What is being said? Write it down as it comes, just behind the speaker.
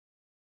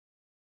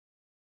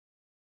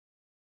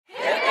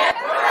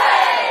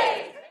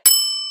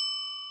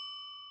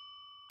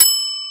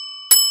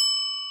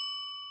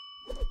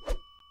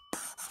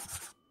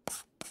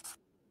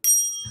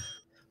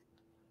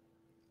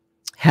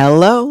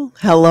Hello.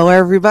 Hello,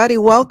 everybody.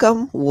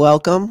 Welcome.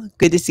 Welcome.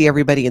 Good to see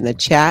everybody in the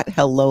chat.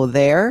 Hello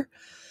there.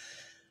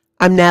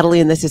 I'm Natalie,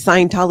 and this is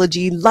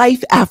Scientology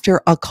Life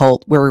After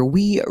Occult, where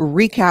we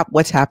recap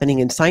what's happening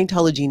in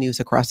Scientology news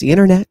across the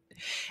internet.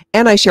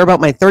 And I share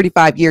about my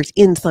 35 years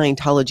in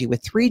Scientology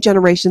with 3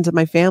 generations of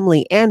my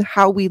family and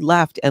how we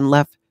left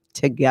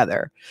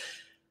together.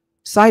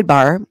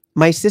 Sidebar,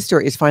 my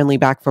sister is finally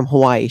back from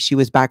Hawaii. She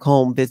was back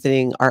home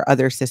visiting our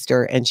other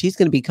sister, and she's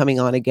going to be coming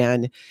on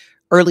again.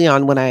 Early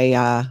on when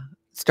I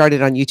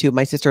started on YouTube,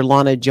 my sister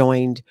Lana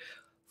joined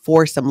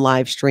for some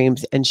live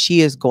streams, and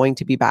she is going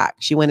to be back.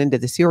 She went into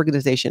the Sea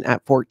organization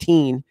at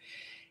 14,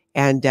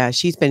 and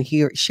she's been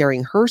here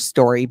sharing her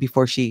story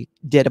before she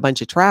did a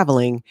bunch of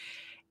traveling.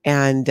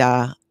 And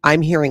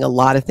I'm hearing a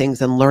lot of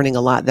things and learning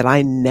a lot that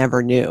I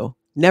never knew.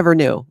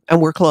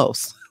 And we're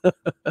close.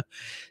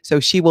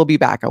 So she will be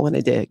back. I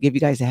wanted to give you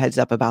guys a heads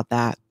up about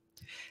that.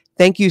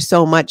 Thank you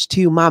so much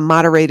to my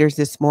moderators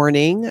this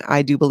morning.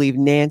 I do believe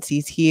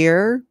Nancy's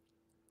here.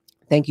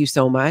 Thank you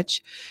so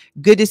much.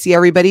 Good to see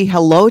everybody.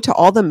 Hello to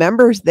all the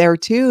members there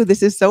too.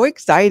 This is so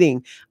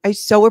exciting. I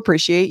so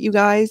appreciate you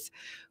guys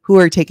who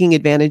are taking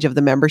advantage of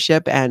the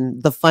membership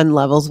and the fun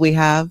levels we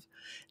have.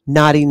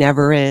 Naughty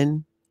Never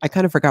In. I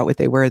kind of forgot what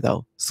they were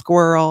though.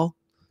 Squirrel.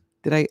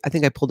 I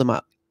think I pulled them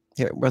up.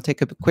 Here, we'll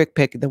take a quick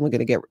pick, and then we're going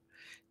to get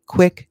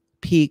quick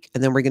peek,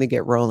 and then we're going to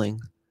get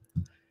rolling.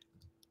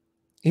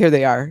 Here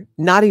they are.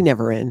 Naughty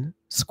Never In,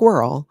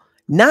 Squirrel,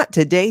 Not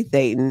Today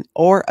Thetan,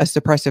 or a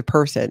suppressive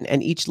person.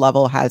 And each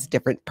level has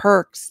different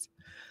perks.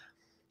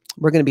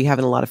 We're going to be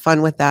having a lot of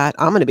fun with that.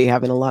 I'm going to be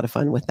having a lot of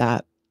fun with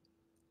that.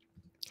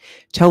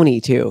 Tony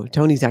too.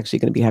 Tony's actually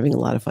going to be having a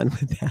lot of fun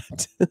with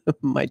that.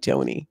 My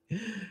Tony.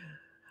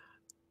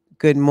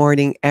 Good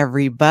morning,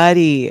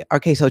 everybody.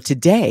 Okay, so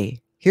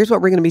today, here's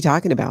what we're going to be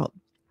talking about.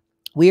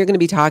 We are going to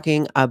be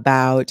talking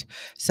about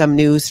some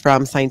news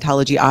from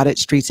Scientology Audit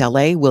Streets,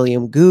 LA,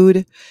 William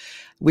Gude.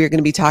 We're going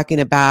to be talking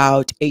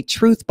about a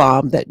truth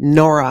bomb that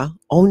Nora,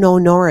 oh no,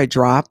 Nora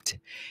dropped.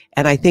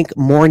 And I think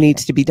more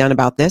needs to be done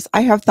about this.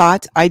 I have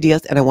thoughts,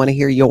 ideas, and I want to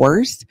hear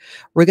yours.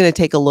 We're going to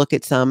take a look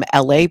at some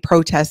LA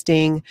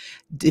protesting,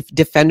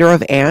 Defender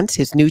of Ants,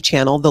 his new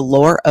channel, The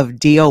Lore of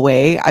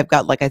DOA. I've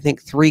got I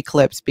think 3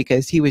 clips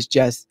because he was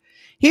just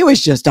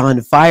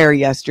on fire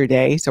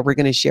yesterday. So we're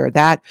going to share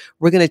that.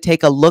 We're going to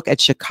take a look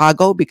at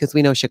Chicago because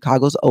we know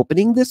Chicago's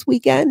opening this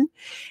weekend.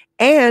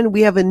 And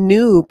we have a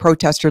new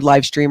protester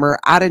live streamer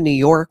out of New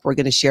York. We're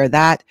going to share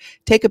that.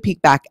 Take a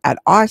peek back at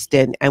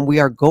Austin. And we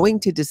are going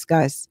to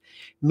discuss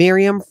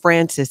Miriam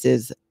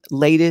Francis's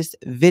latest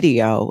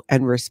video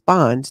and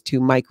response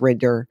to Mike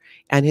Rinder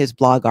and his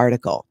blog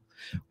article.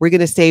 We're going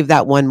to save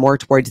that one more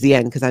towards the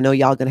end because I know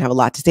y'all going to have a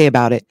lot to say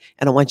about it.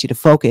 And I want you to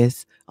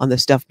focus on the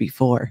stuff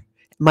before.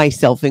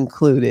 Myself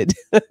included.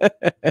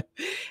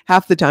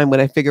 Half the time when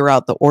I figure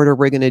out the order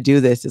we're going to do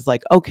this is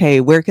okay,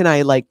 where can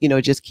I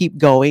just keep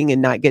going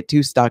and not get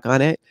too stuck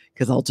on it?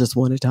 Because I'll just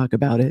want to talk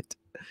about it.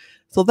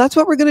 So that's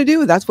what we're going to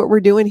do. That's what we're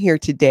doing here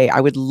today. I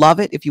would love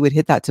it if you would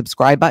hit that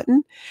subscribe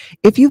button.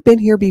 If you've been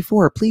here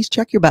before, please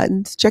check your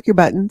buttons. Check your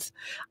buttons.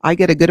 I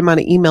get a good amount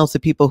of emails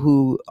of people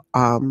who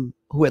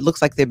it looks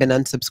like they've been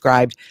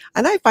unsubscribed.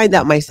 And I find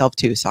that myself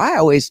too. So I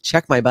always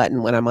check my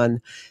button when I'm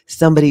on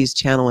somebody's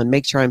channel and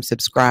make sure I'm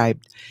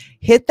subscribed.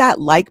 Hit that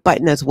like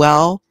button as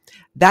well.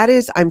 That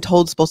is, I'm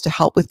told, supposed to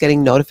help with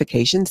getting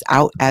notifications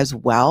out as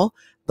well.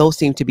 Those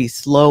seem to be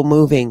slow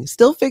moving.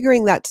 Still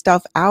figuring that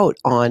stuff out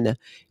on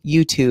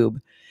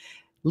YouTube.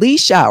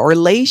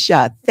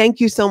 Leisha, thank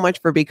you so much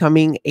for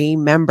becoming a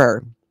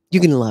member.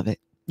 You're going to love it.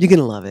 You're going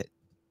to love it.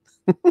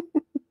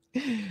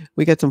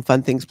 We got some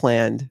fun things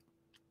planned.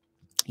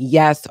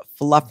 Yes,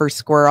 Fluffer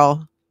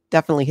Squirrel.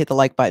 Definitely hit the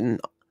like button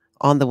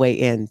on the way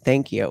in.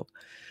 Thank you.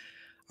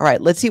 All right,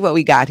 let's see what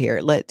we got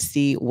here. Let's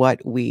see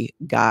what we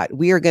got.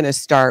 We are going to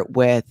start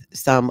with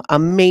some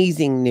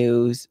amazing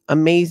news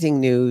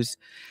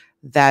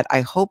that I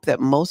hope that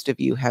most of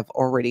you have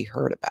already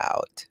heard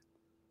about.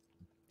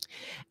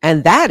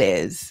 And that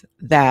is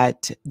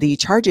that the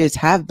charges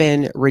have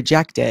been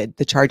rejected,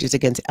 the charges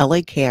against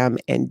KAM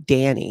and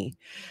DANNY.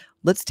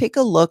 Let's take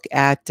a look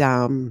at,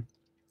 you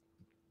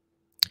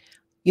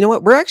know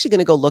what, we're actually going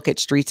to go look at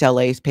Streets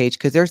LA's page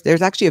because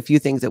there's actually a few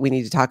things that we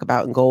need to talk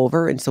about and go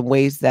over and some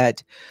ways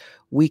that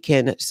we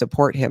can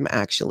support him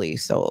actually.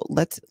 So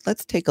let's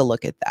take a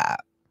look at that.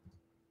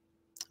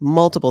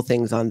 Multiple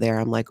things on there.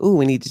 I'm like, ooh,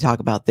 we need to talk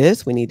about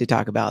this. We need to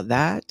talk about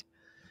that.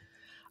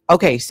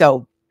 Okay,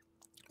 so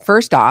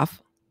first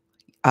off,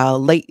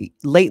 late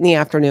in the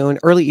afternoon,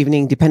 early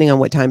evening, depending on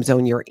what time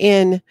zone you're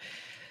in,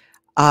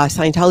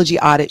 Scientology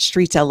Audit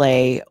Streets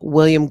LA,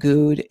 William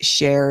Gude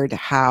shared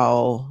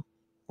how,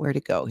 where'd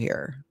it go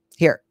here?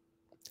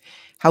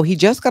 How he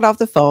just got off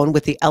the phone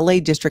with the LA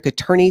District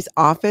Attorney's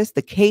Office.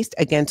 The case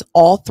against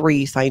all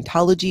 3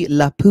 Scientology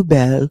La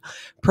Poubelle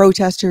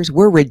protesters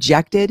were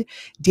rejected.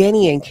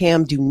 DANNY and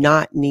KAM do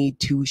not need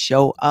to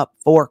show up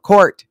for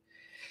court.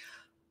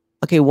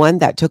 Okay, one,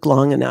 that took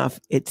long enough,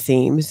 it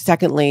seems.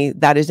 Secondly,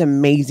 that is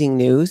amazing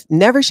news.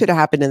 Never should have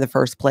happened in the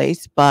first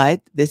place,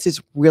 but this is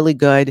really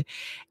good.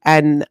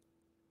 And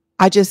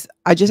I just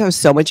have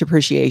so much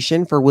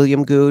appreciation for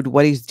William Gude,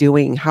 what he's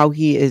doing, how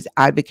he is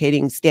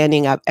advocating,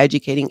 standing up,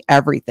 educating,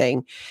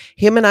 everything.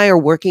 Him and I are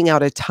working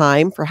out a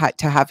time for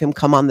to have him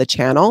come on the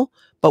channel,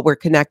 but we're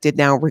connected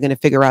now. We're going to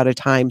figure out a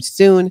time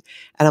soon,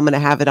 and I'm going to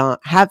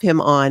have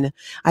him on.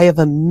 I have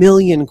a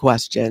million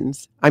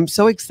questions. I'm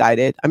so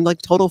excited. I'm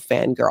like total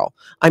fangirl.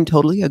 I'm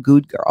totally a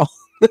Gude girl.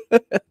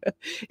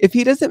 If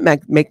he doesn't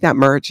make that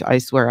merch, I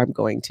swear I'm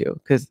going to,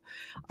 because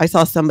I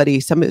saw somebody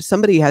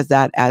has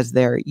that as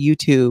their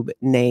YouTube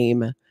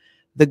name,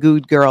 the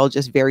Gude Girl,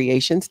 just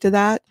variations to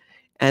that.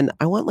 And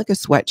I want like a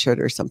sweatshirt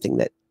or something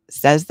that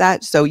says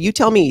that. So you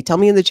tell me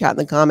in the chat, in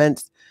the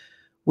comments,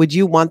 would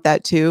you want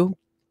that too?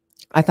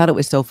 I thought it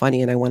was so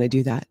funny and I want to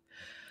do that.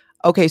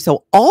 Okay.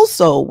 So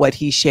also what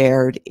he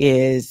shared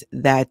is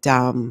that,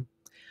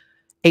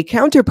 a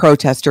counter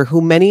protester who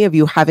many of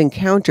you have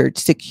encountered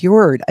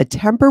secured a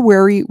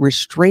temporary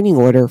restraining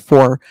order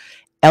for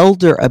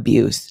elder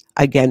abuse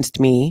against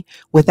me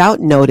without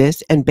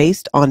notice and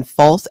based on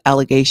false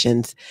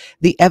allegations.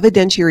 The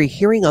evidentiary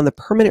hearing on the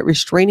permanent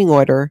restraining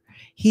order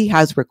he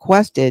has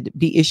requested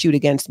be issued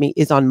against me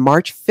is on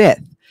March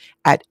 5th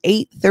at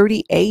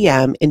 8:30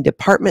 a.m. in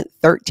Department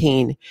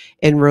 13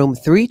 in room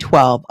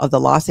 312 of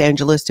the Los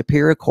Angeles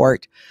Superior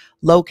Court,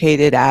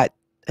 located at,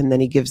 and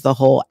then he gives the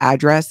whole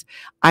address.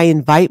 I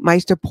invite my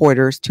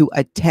supporters to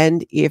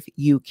attend if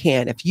you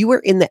can. If you are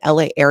in the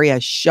LA area,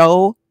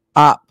 show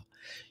up.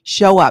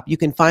 Show up. You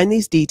can find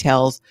these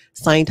details,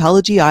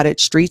 Scientology Audit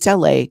Streets,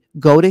 LA.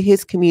 Go to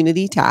his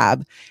community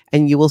tab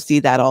and you will see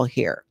that all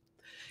here.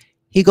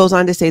 He goes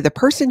on to say, the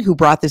person who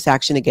brought this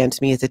action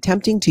against me is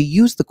attempting to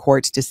use the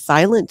courts to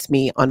silence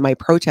me on my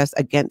protest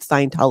against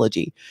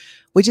Scientology,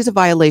 which is a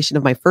violation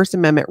of my First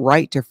Amendment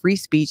right to free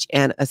speech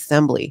and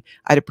assembly.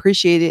 I'd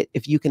appreciate it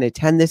if you can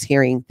attend this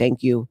hearing.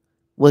 Thank you,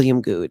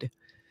 William Gude.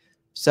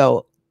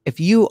 So if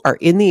you are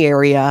in the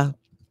area,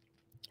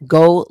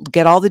 go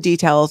get all the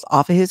details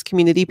off of his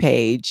community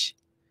page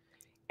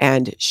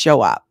and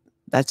show up.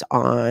 That's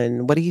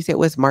on, what did he say it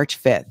was?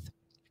 March 5th.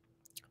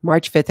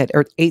 March 5th at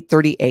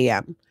 8:30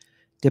 a.m.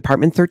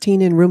 Department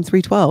 13 in room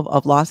 312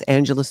 of Los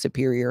Angeles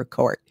Superior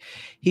Court.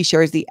 He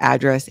shares the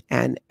address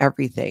and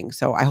everything.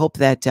 So I hope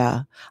that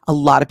a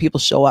lot of people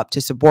show up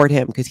to support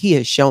him, because he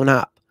has shown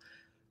up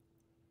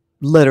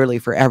literally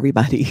for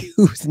everybody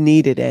who's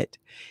needed it.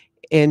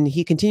 And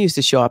he continues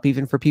to show up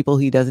even for people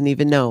he doesn't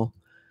even know.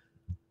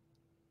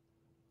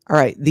 All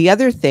right. The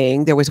other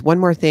thing, there was one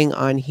more thing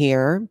on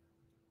here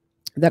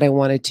that I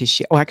wanted to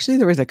share. Oh, actually,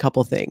 there was a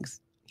couple things.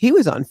 He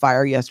was on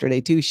fire yesterday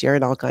too,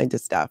 sharing all kinds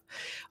of stuff.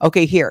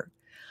 Okay, here.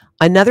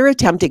 Another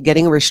attempt at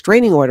getting a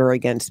restraining order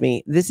against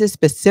me. This is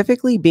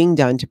specifically being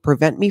done to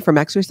prevent me from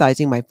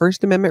exercising my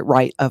First Amendment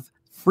right of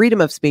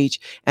freedom of speech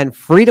and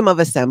freedom of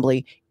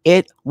assembly.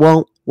 It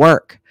won't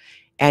work.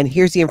 And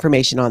here's the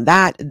information on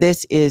that.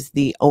 This is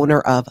the owner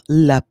of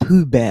La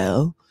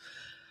Poubelle,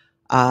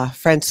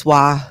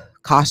 Francois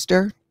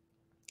Coster,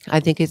 I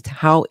think is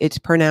how it's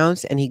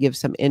pronounced. And he gives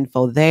some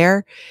info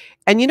there.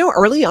 And, you know,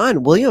 early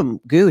on,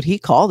 William Gude, he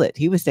called it.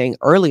 He was saying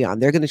early on,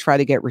 they're going to try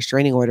to get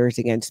restraining orders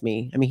against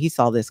me. I mean, he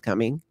saw this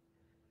coming.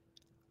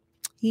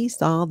 He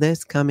saw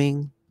this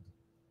coming.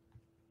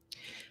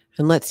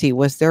 And let's see,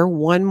 was there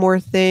one more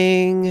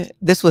thing?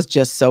 This was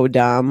just so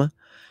dumb.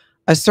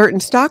 A certain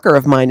stalker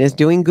of mine is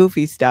doing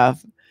goofy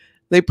stuff.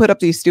 They put up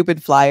these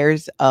stupid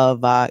flyers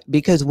of,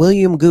 because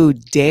William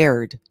Gude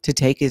dared to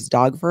take his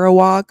dog for a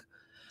walk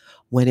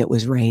when it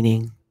was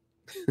raining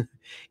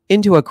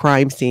into a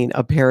crime scene,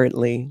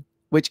 apparently,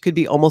 which could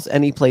be almost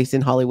any place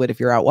in Hollywood if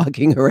you're out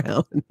walking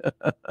around.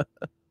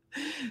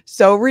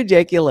 So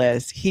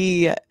ridiculous.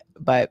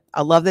 But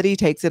I love that he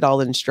takes it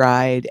all in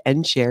stride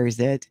and shares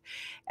it.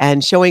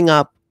 And showing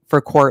up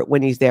for court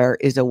when he's there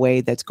is a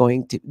way that's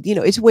going to, you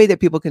know, it's a way that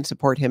people can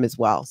support him as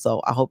well.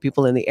 So I hope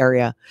people in the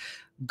area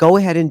go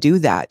ahead and do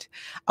that.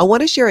 I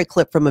want to share a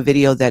clip from a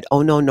video that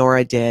No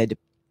Nora did.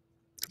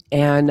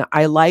 And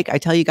I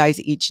tell you guys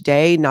each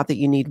day, not that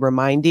you need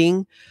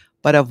reminding,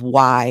 but of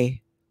why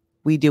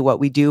we do what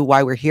we do,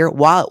 why we're here,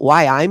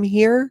 why I'm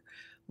here,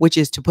 which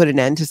is to put an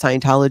end to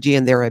Scientology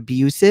and their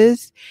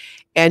abuses.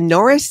 And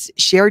Norris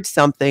shared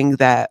something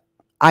that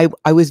I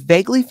was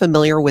vaguely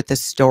familiar with the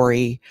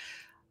story,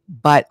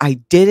 but I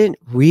didn't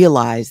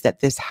realize that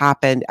this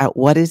happened at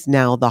what is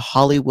now the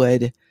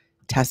Hollywood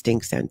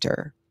Testing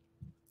Center.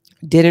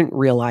 Didn't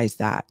realize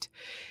that.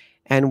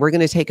 And we're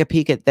going to take a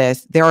peek at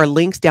this. There are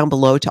links down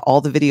below to all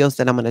the videos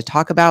that I'm going to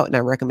talk about, and I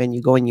recommend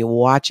you go and you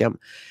watch them.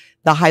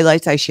 The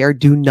highlights I share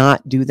do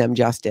not do them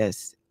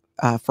justice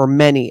for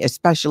many,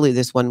 especially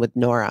this one with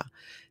Nora.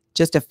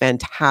 Just a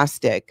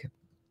fantastic,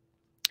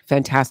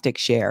 fantastic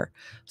share.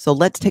 So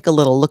let's take a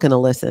little look and a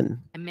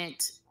listen. I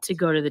meant to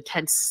go to the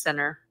test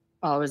center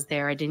while I was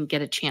there. I didn't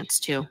get a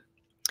chance to.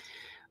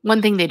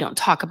 One thing they don't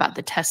talk about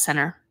the test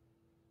center,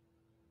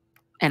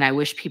 and I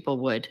wish people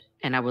would,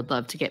 and I would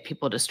love to get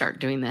people to start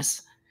doing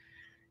this,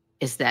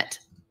 is that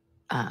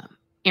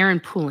Aaron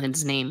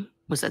Poulin's name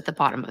was at the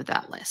bottom of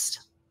that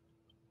list.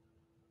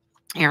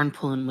 Aaron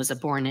Poulin was a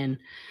born-in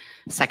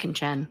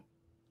second-gen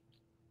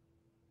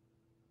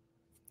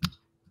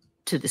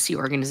to the Sea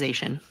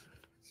Organization.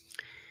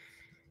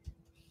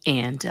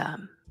 And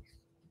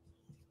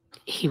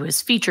he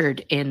was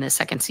featured in the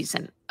second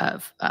season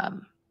of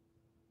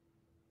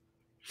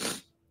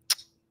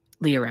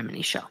Leah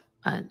Remini's show,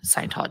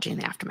 Scientology in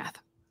the Aftermath.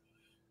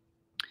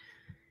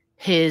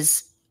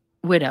 His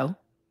widow,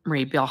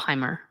 Marie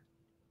Bielheimer,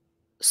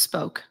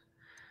 spoke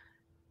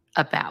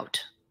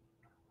about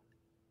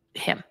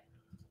him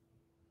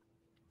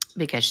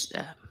because,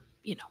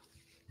 you know,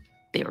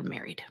 they were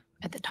married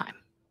at the time.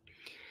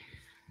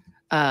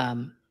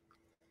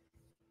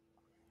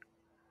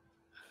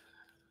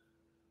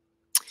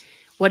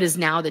 What is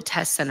now the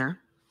test center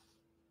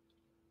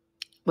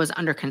was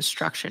under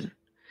construction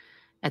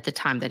at the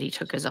time that he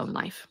took his own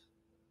life.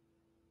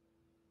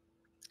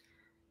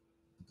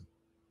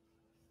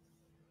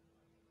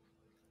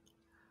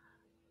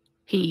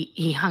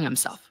 He hung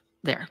himself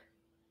there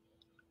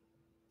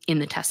in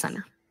the test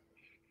center.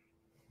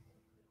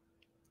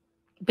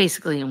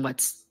 Basically in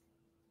what's,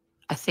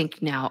 I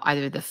think now,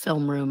 either the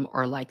film room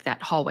or like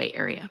that hallway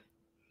area.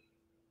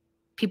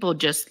 People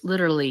just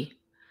literally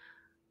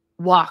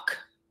walk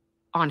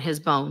on his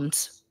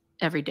bones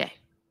every day,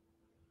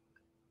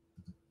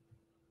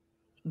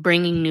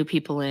 bringing new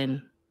people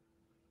in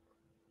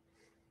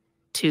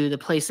to the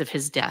place of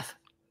his death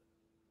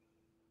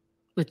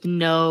with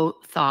no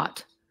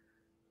thought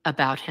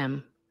about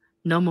him,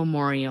 no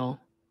memorial,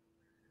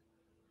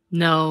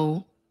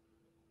 no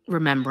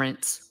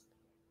remembrance.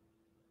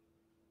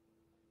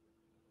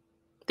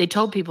 They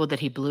told people that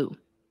he blew,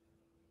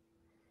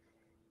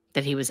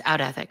 that he was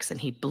out ethics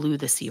and he blew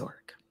the Sea Org.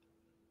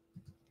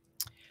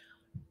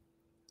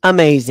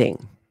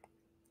 Amazing.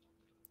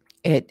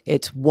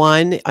 It's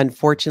one,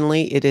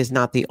 unfortunately, it is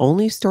not the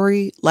only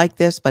story like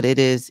this, but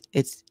it's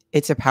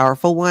a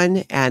powerful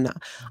one. And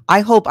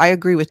I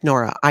agree with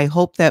Nora. I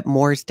hope that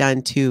more is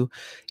done to,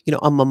 you know,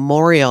 a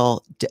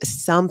memorial,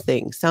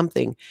 something.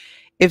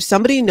 If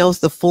somebody knows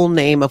the full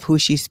name of who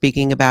she's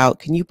speaking about,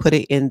 can you put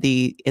it in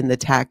the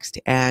text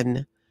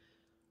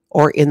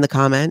or in the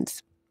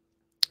comments?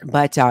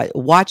 But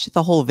watch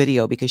the whole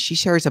video because she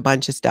shares a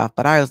bunch of stuff.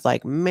 But I was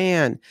like,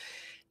 man,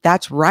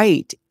 that's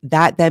right.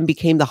 That then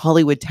became the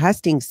Hollywood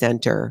Testing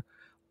Center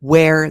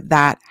where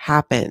that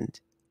happened,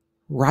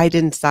 right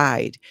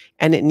inside.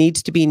 And it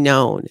needs to be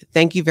known.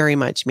 Thank you very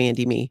much,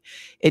 Mandy Me.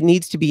 It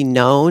needs to be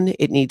known.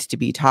 It needs to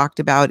be talked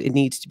about. It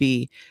needs to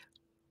be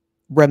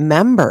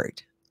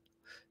remembered.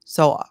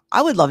 So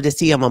I would love to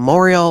see a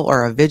memorial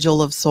or a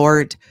vigil of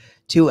sort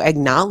to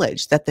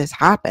acknowledge that this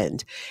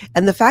happened.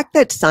 And the fact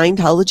that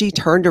Scientology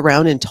turned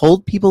around and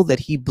told people that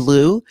he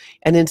blew,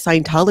 and in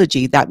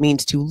Scientology, that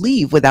means to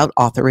leave without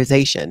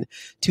authorization,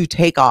 to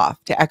take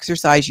off, to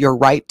exercise your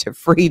right to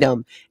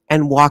freedom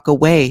and walk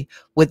away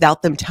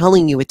without them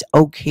telling you it's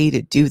okay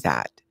to do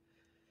that.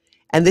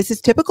 And this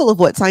is typical of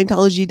what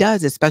Scientology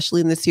does,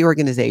 especially in the Sea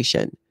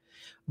Organization.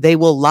 They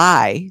will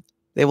lie.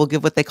 They will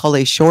give what they call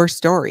a shore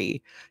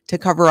story to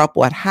cover up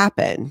what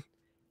happened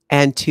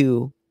and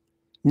to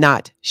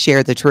not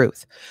share the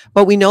truth.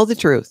 But we know the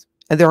truth,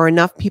 and there are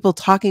enough people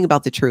talking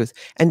about the truth.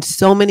 And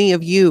so many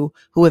of you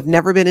who have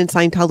never been in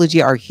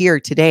Scientology are here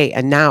today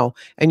and now,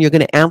 and you're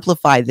going to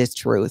amplify this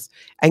truth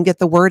and get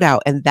the word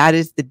out. And that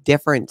is the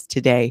difference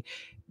today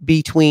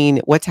between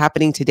what's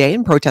happening today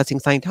in protesting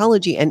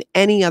Scientology and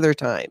any other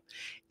time.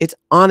 It's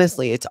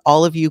honestly, it's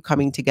all of you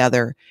coming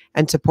together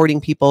and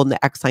supporting people in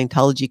the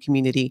ex-Scientology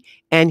community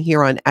and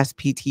here on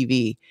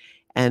SPTV.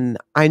 And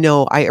I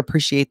know I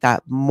appreciate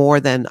that more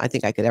than I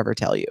think I could ever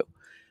tell you.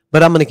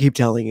 But I'm going to keep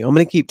telling you. I'm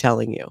going to keep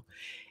telling you.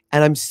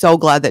 And I'm so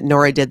glad that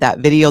Nora did that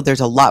video. There's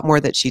a lot more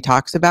that she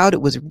talks about.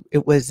 It was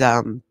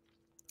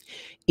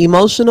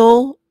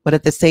emotional, but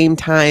at the same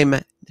time,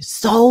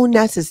 so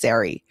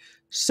necessary.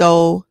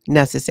 So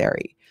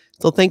necessary.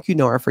 So thank you,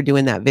 Nora, for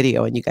doing that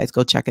video. And you guys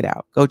go check it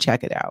out. Go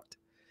check it out.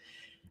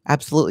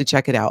 Absolutely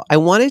check it out. I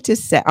wanted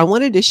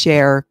to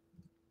share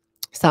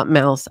something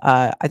else.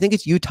 I think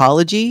it's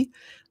YOUTOLOGY.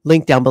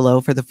 Link down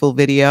below for the full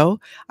video.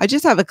 I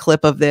just have a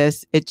clip of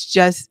this. It's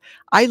just,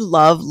 I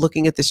love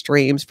looking at the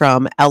streams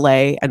from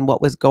LA and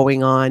what was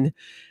going on,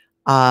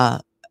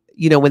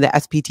 you know, when the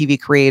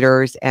SPTV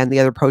creators and the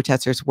other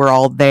protesters were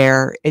all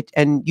there.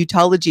 And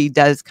YOUTOLOGY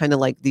does kind of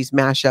like these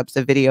mashups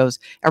of videos.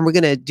 And we're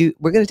going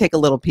to take a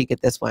little peek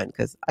at this one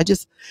because I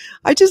just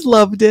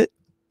loved it.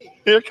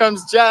 Here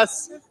comes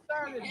Jess.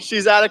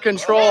 She's out of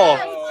control.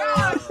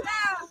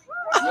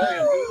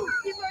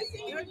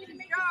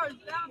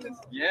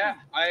 Yeah,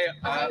 I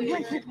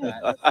appreciate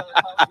that. Look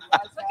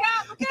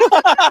out!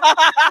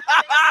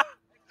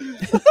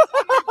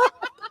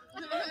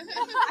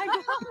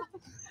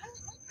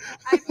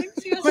 I think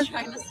she was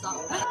trying to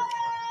stop that.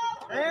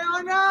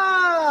 Hell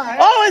no!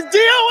 Oh, it's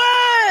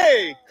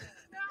DOA!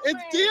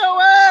 It's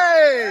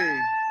DOA!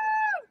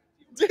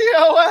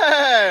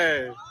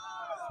 DOA!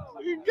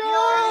 You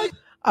guys!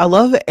 I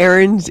love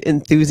Aaron's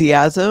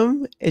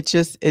enthusiasm. I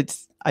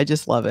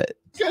just love it.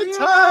 Good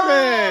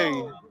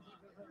timing!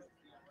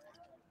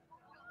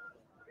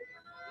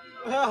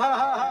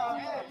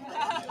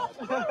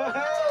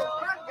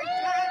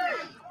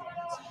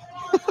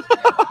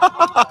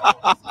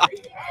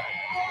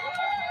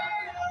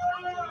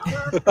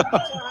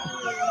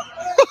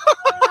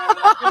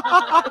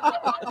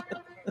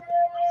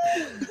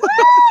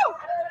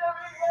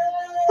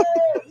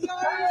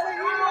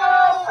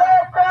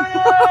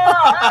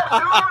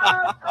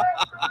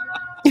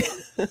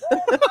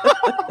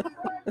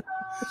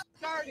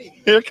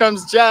 Here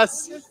comes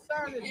Jess.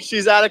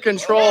 She's out of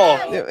control.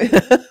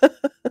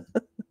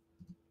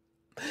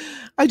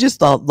 I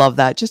just love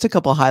that. Just a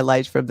couple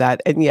highlights from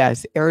that. And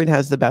yes, Aaron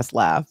has the best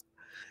laugh.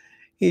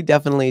 He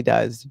definitely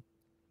does.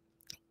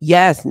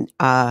 Yes,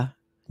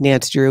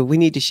 Nance Drew, we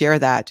need to share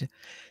that.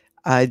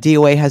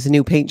 DOA has a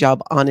new paint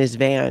job on his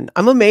van.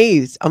 I'm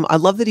amazed. I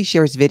love that he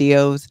shares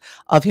videos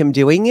of him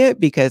doing it,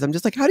 because I'm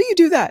just like, how do you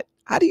do that?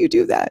 How do you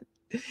do that?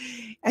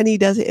 And he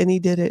does it, and he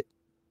did it.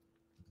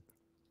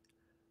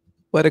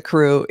 What a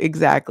crew.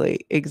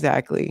 Exactly.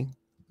 Exactly.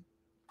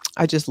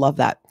 I just love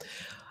that.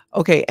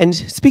 Okay. And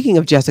speaking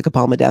of Jessica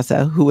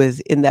Palmadessa, who was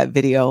in that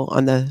video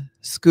on the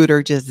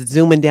scooter, just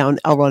zooming down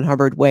L. Ron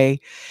Hubbard Way,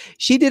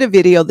 she did a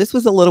video. This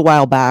was a little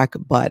while back,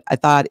 but I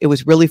thought it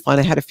was really fun.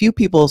 I had a few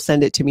people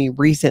send it to me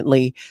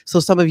recently,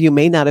 so some of you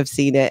may not have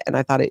seen it, and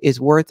I thought it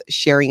is worth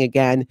sharing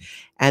again.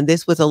 And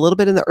this was a little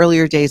bit in the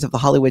earlier days of the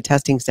Hollywood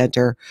Testing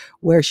Center,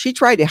 where she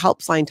tried to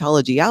help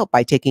Scientology out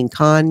by taking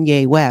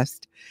Kanye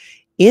West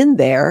in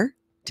there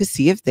to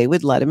see if they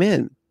would let him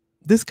in.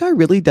 This guy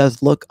really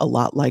does look a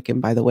lot like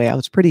him, by the way. I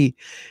was pretty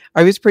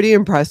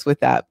impressed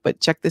with that, but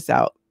check this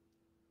out.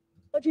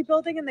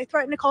 Building, and they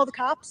threaten to call the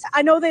cops.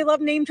 I know they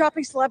love name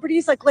dropping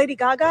celebrities like Lady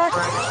Gaga.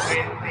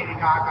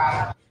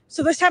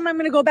 So this time I'm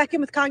going to go back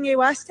in with Kanye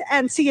West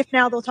and see if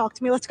now they'll talk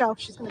to me. Let's go.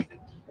 She's going to.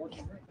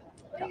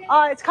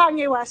 It's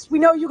Kanye West. We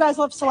know you guys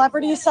love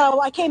celebrities,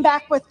 so I came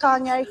back with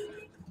Kanye.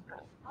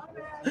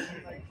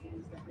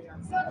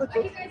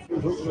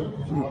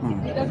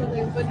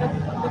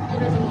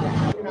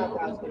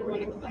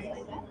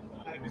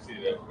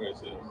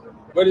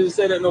 What did you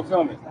say that no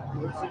filming?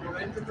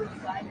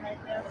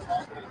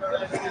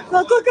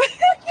 Look.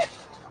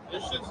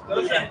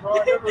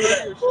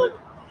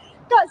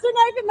 Guys, they're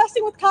not even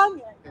messing with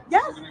Kanye.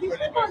 Yes, these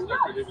people are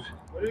nuts.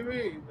 What do you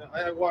mean?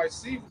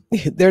 IYC?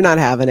 They're not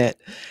having it.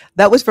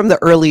 That was from the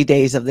early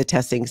days of the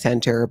testing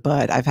center,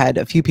 but I've had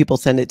a few people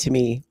send it to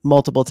me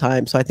multiple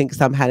times, so I think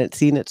some hadn't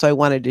seen it, so I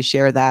wanted to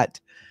share that.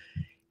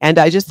 And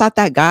I just thought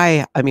that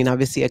guy, I mean,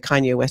 obviously a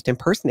Kanye West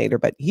impersonator,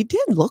 but he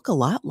did look a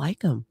lot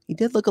like him. He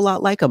did look a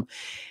lot like him.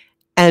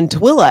 And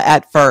Twilla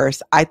at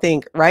first, I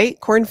think, right?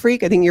 Corn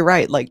Freak, I think you're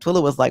right. Like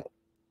Twilla was like,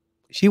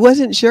 she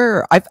wasn't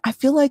sure. I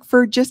feel like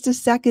for just a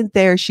second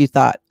there, she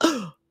thought,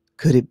 oh,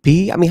 could it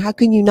be? I mean, how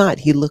can you not?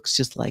 He looks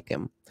just like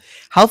him.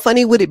 How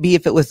funny would it be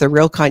if it was the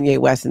real Kanye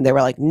West and they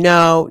were like,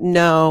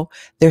 no,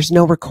 there's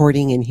no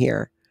recording in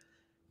here.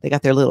 They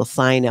got their little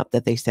sign up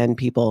that they send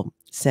people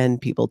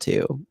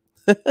to.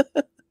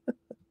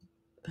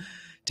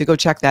 To go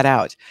check that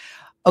out.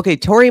 Okay,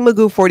 Tory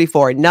Magoo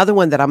 44, another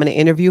one that I'm going to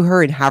interview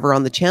her and have her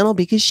on the channel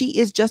because she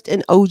is just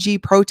an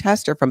OG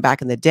protester from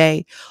back in the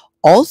day.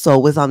 Also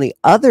was on the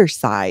other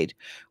side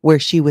where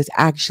she was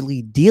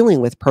actually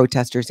dealing with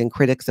protesters and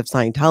critics of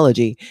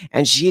Scientology,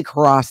 and she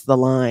crossed the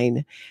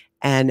line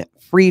and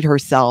freed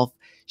herself.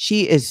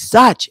 She is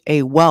such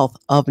a wealth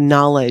of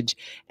knowledge,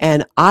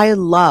 and I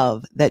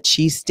love that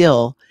she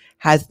still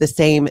has the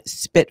same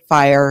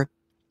Spitfire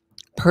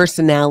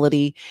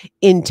personality,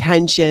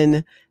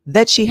 intention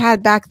that she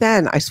had back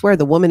then. I swear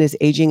the woman is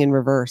aging in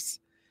reverse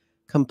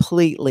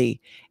completely.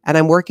 And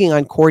I'm working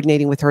on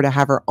coordinating with her to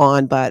have her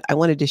on, but I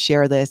wanted to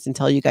share this and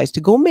tell you guys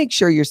to go make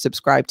sure you're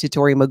subscribed to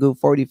Tory Magoo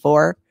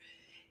 44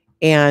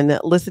 and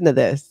listen to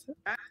this.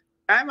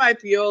 I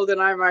might be old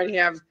and I might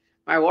have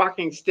my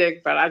walking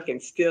stick, but I can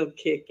still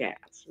kick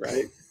ass,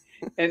 right?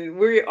 And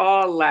we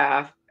all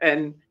laugh.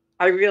 And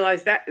I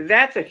realized that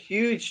that's a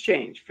huge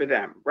change for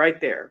them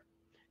right there.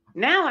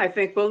 Now I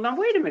think, well, now,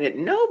 wait a minute.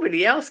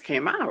 Nobody else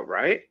came out,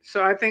 right?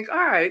 So I think, all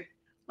right,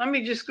 let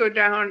me just go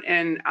down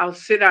and I'll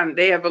sit on,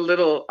 they have a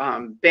little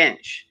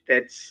bench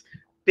that's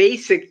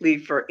basically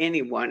for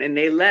anyone, and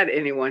they let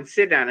anyone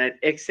sit on it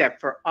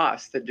except for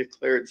us, the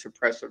declared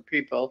suppressor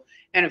people.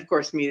 And of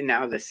course, me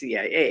now, the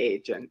CIA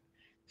agent.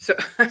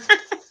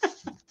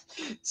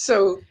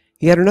 So,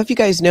 yeah, I don't know if you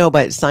guys know,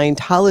 but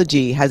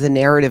Scientology has a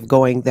narrative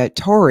going that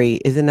Tory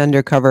is an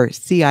undercover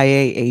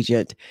CIA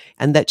agent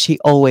and that she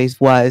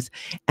always was.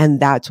 And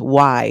that's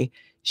why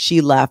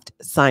she left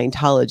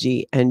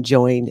Scientology and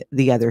joined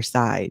the other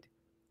side.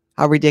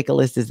 How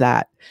ridiculous is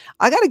that?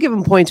 I got to give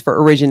them points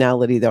for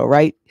originality, though,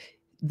 right?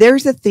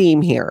 There's a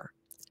theme here.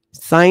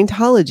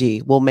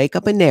 Scientology will make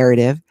up a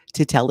narrative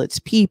to tell its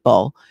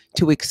people,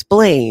 to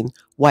explain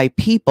why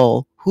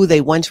people who they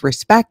once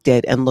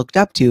respected and looked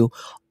up to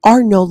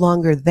are no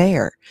longer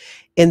there.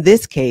 In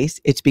this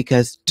case, it's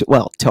because,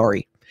 well,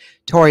 Tory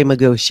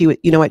Magoo,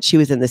 you know what? She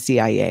was in the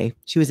CIA.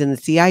 She was in the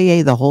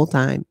CIA the whole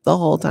time.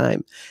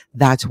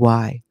 That's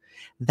why.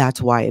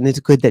 And it's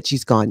good that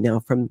she's gone now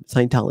from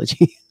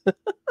Scientology.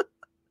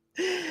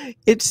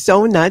 It's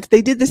so nuts.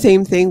 They did the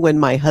same thing when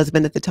my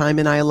husband at the time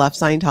and I left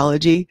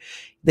Scientology.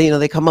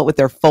 They come up with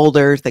their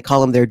folders. They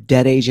call them their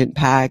dead agent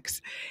packs.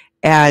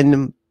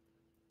 And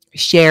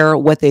share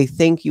what they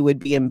think you would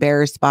be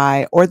embarrassed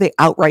by, or they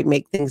outright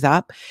make things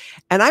up.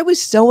 And I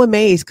was so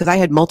amazed because I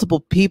had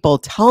multiple people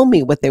tell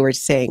me what they were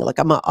saying. Like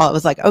I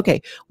was like,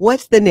 okay,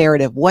 what's the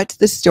narrative? What's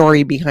the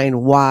story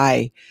behind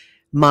why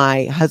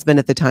my husband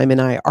at the time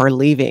and I are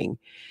leaving?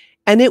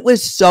 And it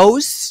was so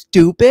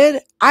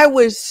stupid. I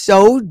was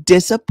so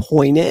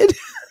disappointed.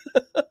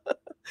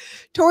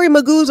 Tory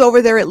Magoo's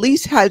over there at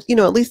least has, you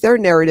know, at least their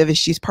narrative is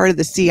she's part of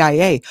the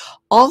CIA.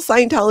 All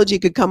Scientology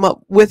could come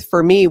up with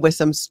for me was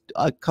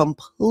a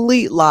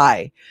complete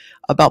lie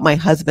about my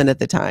husband at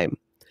the time.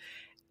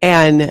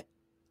 And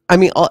I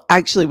mean,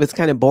 actually it was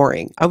kind of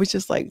boring. I was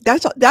just like,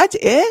 that's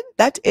it?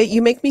 That's it?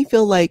 You make me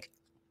feel like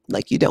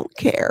you don't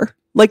care.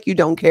 Like you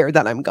don't care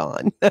that I'm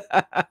gone. Of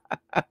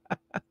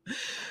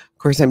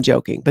course, I'm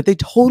joking, but they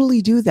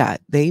totally do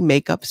that. They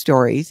make up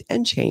stories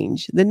and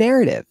change the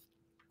narrative.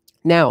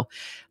 Now,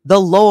 the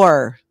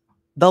lore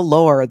of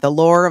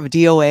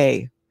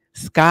DOA,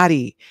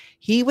 Scotty,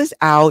 he was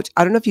out.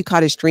 I don't know if you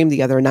caught his stream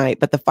the other night,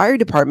 but the fire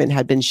department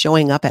had been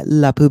showing up at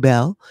La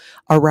Poubelle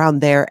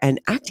around there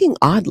and acting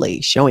oddly,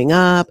 showing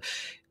up,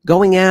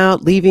 going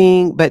out,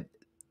 leaving. But,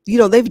 you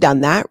know, they've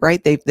done that,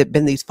 right? They've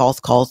been these false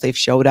calls. They've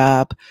showed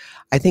up.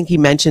 I think he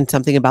mentioned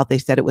something about they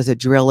said it was a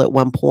drill at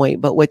one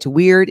point. But what's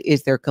weird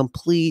is they're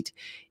complete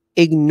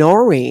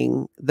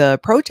ignoring the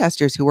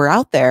protesters who were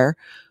out there,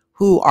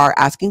 who are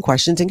asking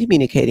questions and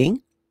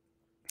communicating,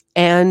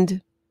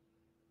 and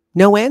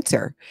no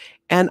answer.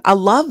 And I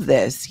love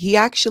this. He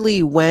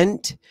actually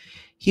went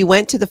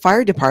to the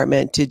fire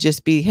department to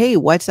just be, hey,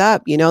 what's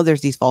up? You know,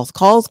 there's these false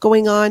calls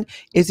going on.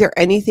 Is there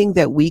anything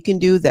that we can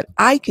do, that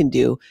I can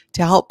do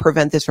to help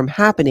prevent this from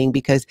happening?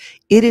 Because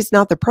it is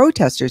not the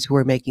protesters who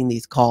are making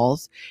these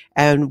calls,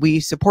 and we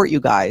support you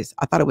guys.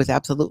 I thought it was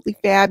absolutely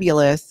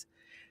fabulous.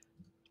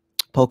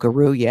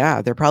 Pokeroo,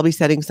 yeah, they're probably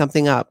setting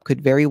something up. Could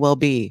very well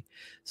be.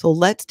 So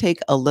let's take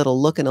a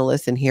little look and a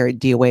listen here at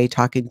DOA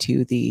talking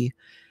to the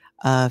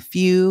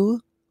few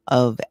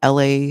of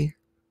LA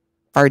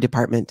Fire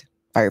Department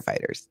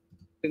firefighters.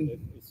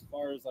 As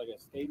far as like a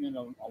statement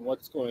on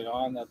what's going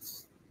on,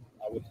 that's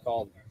I would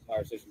call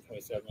Fire Station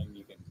 27.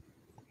 You can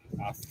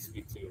ask to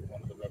speak to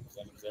one of the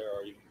representatives there,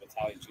 or even the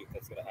battalion chief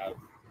that's going to have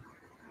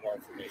more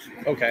information.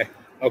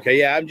 Okay.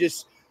 Yeah,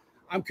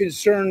 I'm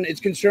concerned.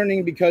 It's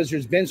concerning because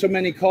there's been so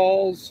many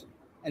calls.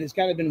 And it's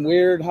kind of been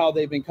weird how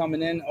they've been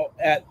coming in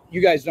at,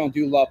 you guys don't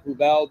do La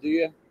Poubelle, do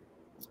you? I'm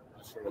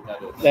not sure what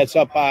that is. That's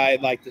up by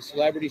like the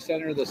Celebrity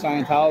Center, the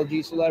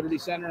Scientology Celebrity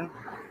Center.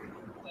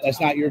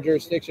 That's not your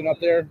jurisdiction up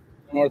there,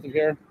 north of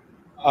here.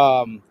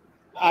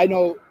 I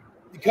know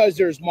because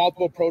there's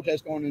multiple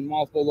protests going in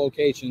multiple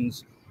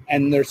locations,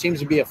 and there seems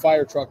to be a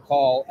fire truck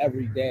call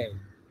every day.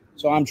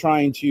 So I'm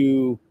trying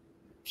to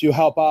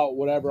help out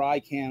whatever I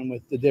can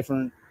with the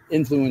different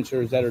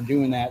influencers that are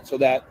doing that, so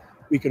that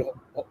we could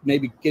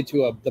maybe get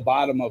to the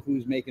bottom of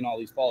who's making all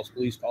these false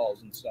police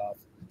calls and stuff.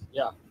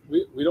 Yeah,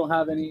 we don't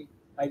have any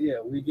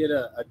idea. We get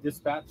a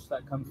dispatch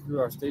that comes through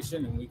our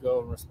station, and we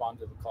go and respond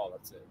to the call.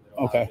 That's it. We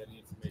don't have any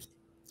information.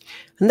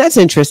 And that's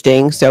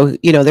interesting. So,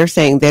 you know, they're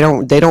saying they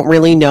don't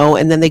really know.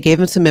 And then they gave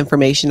him some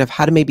information of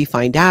how to maybe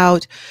find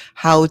out,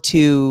 how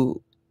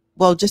to,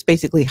 well, just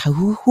basically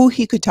who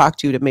he could talk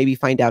to maybe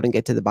find out and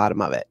get to the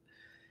bottom of it,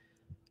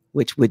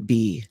 which would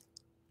be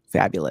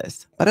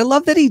fabulous. But I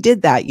love that he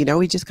did that. You know,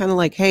 he just kind of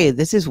like, hey,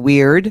 this is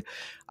weird.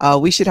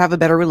 We should have a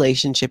better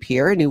relationship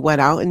here. And he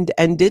went out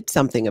and did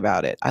something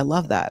about it. I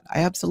love that. I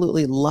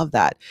absolutely love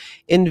that.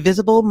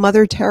 Invisible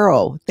Mother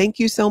Tarot, thank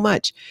you so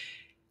much.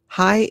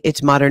 Hi,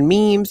 it's Modern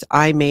Memes.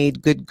 I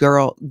made good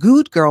girl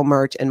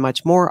merch and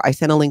much more. I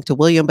sent a link to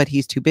William, but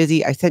he's too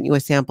busy. I sent you a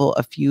sample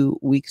a few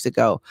weeks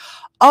ago.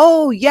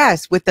 Oh,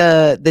 yes, with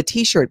the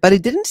t-shirt, but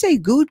it didn't say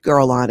good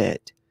girl on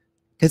it.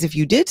 Because if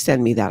you did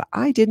send me that,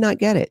 I did not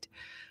get it.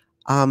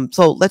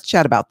 So let's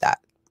chat about that.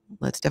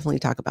 Let's definitely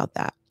talk about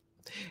that.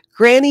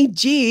 Granny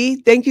G,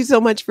 thank you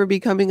so much for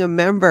becoming a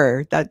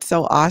member. That's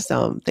so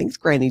awesome. Thanks,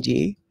 Granny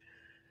G.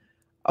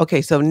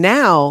 Okay, so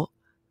now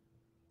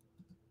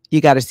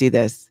you got to see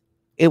this.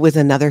 It was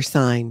another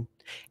sign.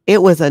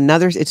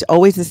 It's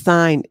always a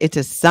sign. It's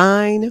a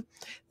sign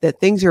that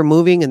things are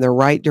moving in the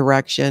right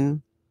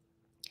direction.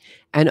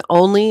 And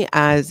only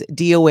as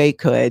DOA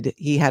could,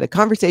 he had a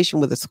conversation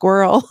with a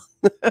squirrel.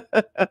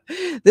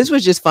 This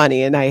was just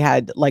funny, and I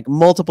had like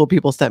multiple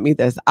people sent me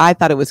this. I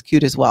thought it was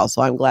cute as well,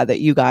 so I'm glad that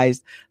you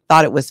guys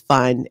thought it was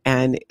fun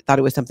and thought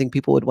it was something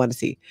people would want to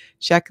see.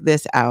 Check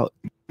this out.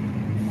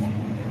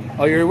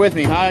 Oh, you're with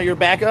me, huh? You're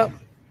back up?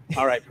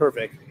 All right,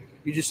 perfect.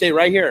 You just stay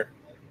right here.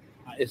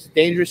 It's a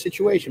dangerous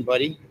situation,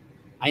 buddy.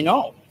 I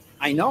know.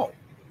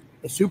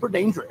 It's super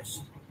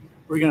dangerous.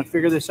 We're going to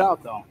figure this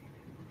out, though.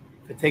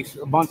 It takes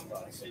a bunch of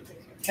us.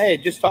 Hey,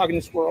 just talking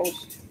to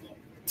squirrels.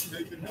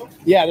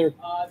 Yeah, they're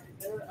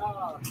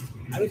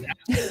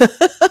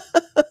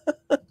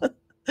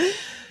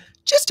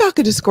just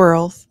talking to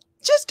squirrels.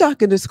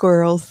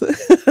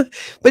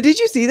 But did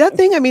you see that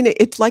thing? I mean,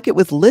 it's like it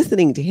was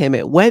listening to him.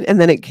 It went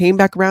and then it came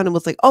back around and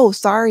was like, oh,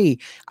 sorry.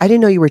 I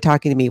didn't know you were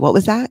talking to me. What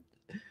was that?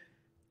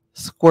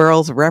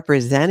 Squirrels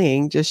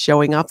representing, just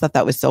showing up. Thought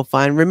that was so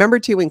fun. Remember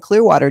too, in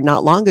Clearwater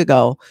not long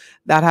ago,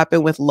 that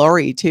happened with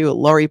Lori too.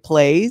 Lori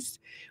Plays,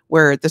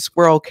 where the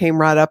squirrel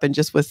came right up and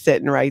just was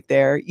sitting right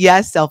there.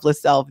 Yes,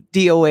 selfless self,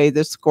 DOA,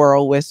 the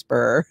squirrel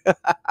whisperer.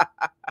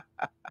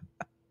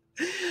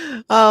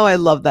 Oh, I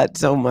love that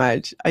so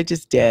much. I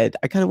just did.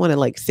 I kind of want to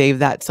like save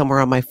that somewhere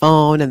on my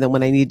phone. And then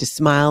when I need to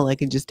smile, I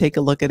can just take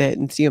a look at it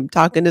and see them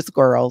talking to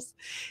squirrels.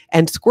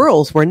 And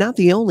squirrels were not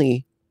the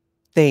only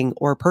thing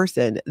or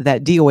person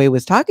that DOA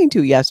was talking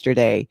to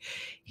yesterday.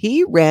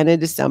 He ran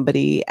into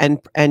somebody, and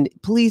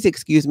please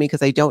excuse me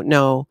because I don't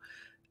know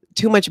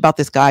too much about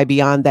this guy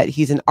beyond that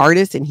he's an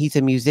artist and he's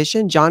a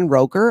musician. John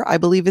Roker, I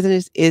believe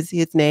is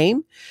his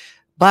name.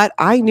 But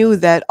I knew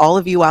that all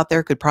of you out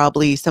there could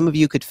probably, some of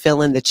you could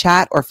fill in the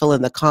chat or fill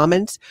in the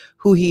comments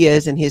who he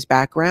is and his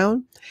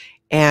background.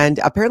 And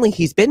apparently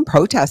he's been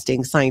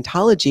protesting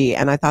Scientology.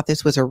 And I thought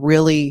this was a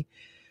really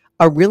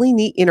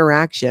neat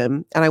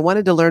interaction. And I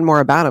wanted to learn more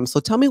about him. So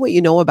tell me what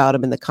you know about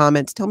him in the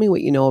comments. Tell me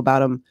what you know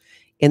about him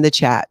in the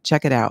chat.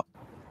 Check it out.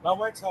 I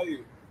want to tell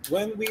you,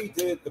 when we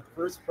did the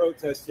first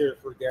protest here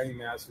for Danny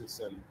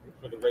Masterson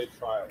for the rape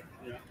trial,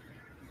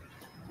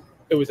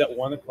 it was at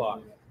 1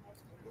 o'clock.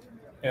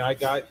 And I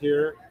got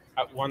here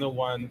at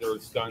 1:01, there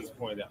was guns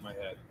pointed at my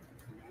head.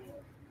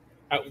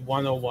 At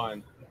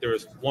 1:01, there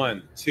was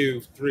 1, 2,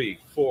 3,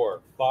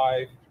 4,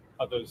 5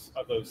 of the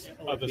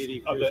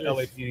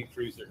LAPD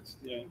cruisers.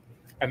 Yeah.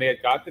 And they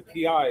had got the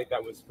PI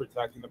that was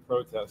protecting the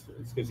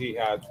protesters because he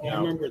had, I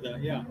remember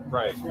that, yeah.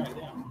 Right. Right,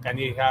 yeah. And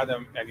he had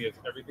them, and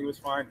everything was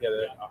fine. He had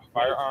a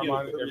firearm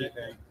on it,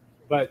 everything.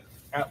 But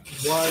at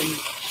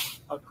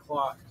 1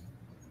 o'clock,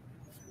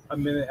 a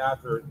minute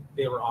after,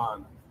 they were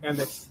on. And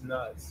it's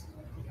nuts.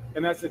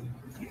 And that's it.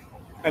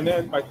 And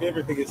then my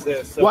favorite thing is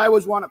this. So why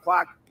was 1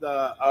 o'clock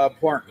the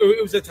point?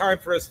 It was a time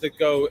for us to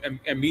go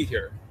and meet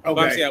here.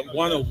 Okay. Obviously, at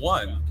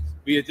 1:01,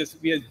 we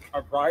had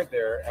arrived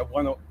there at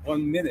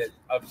 1 minute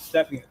of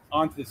stepping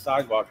onto the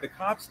sidewalk. The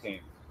cops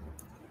came.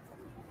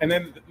 And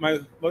then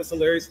my most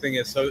hilarious thing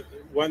is, so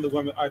one of the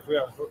women, I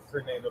forgot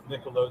her name, of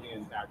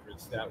Nickelodeon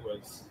actress that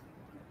was.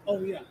 Oh,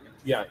 yeah.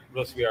 Yeah,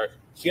 real sweetheart.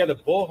 She had a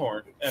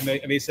bullhorn, and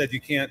they said, you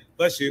can't,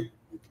 bless you.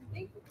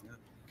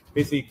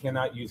 Basically, you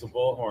cannot use a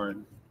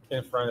bullhorn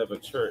in front of a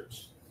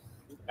church.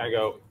 I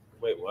go,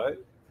 wait,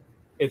 what?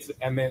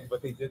 And then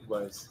what they did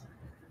was,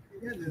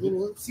 the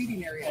little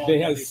seating area. They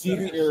had a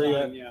seating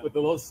area with a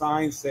little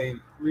sign saying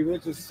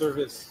religious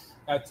service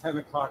at 10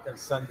 o'clock on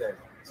Sunday.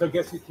 So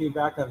guess who came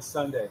back on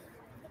Sunday?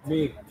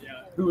 Me.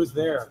 Yeah. Who was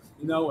there?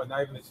 No, and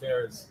not even the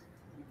chairs.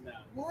 No.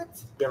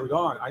 What? They were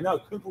gone. I know.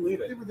 Couldn't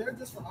believe it. They were there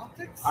just for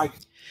optics?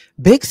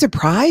 Big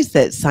surprise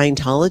that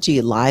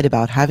Scientology lied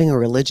about having a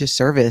religious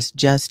service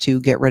just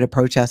to get rid of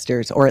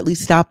protesters, or at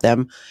least stop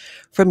them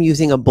from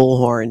using a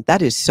bullhorn.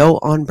 That is so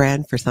on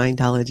brand for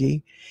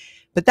Scientology.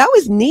 But that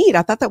was neat.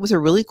 I thought that was a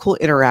really cool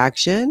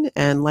interaction.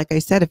 And like I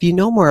said, if you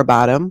know more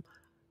about him,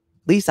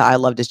 Lisa, I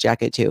loved his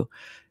jacket too.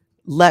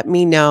 Let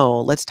me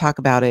know. Let's talk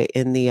about it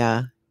in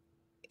the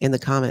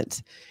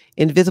comments.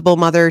 Invisible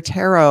Mother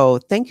Tarot,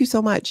 thank you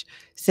so much.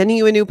 Sending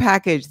you a new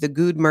package. The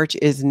Gude merch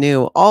is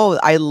new. Oh,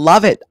 I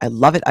love it. I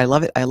love it. I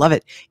love it. I love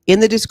it. In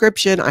the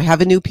description, I have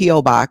a new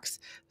P.O. box.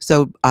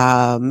 So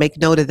make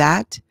note of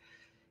that.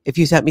 If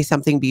you sent me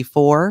something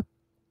before,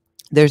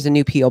 there's a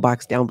new P.O.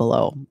 box down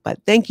below.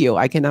 But thank you.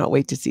 I cannot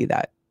wait to see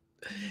that.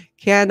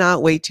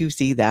 Cannot wait to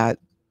see that.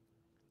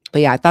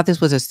 But yeah, I thought this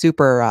was a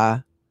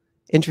super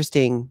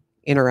interesting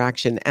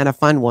interaction and a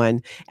fun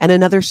one, and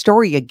another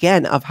story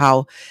again of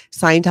how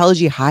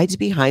Scientology hides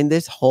behind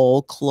this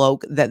whole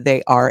cloak that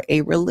they are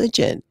a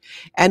religion.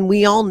 And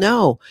we all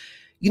know,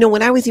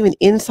 when I was even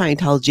in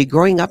Scientology,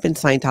 growing up in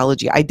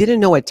Scientology, I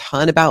didn't know a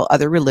ton about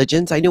other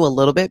religions. I knew a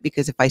little bit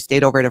because if I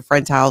stayed over at a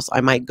friend's house,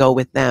 I might go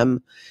with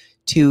them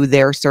to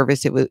their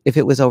service if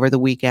it was over the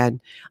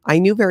weekend. I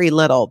knew very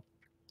little,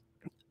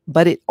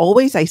 but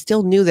I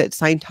still knew that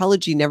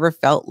Scientology never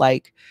felt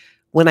like,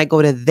 when I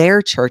go to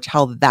their church,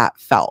 how that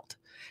felt.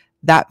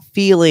 That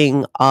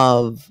feeling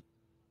of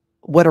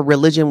what a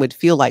religion would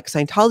feel like.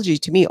 Scientology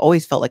to me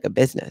always felt like a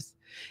business.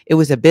 It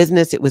was a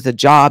business. It was a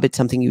job. It's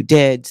something you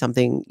did,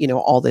 something,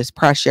 all this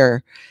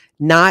pressure,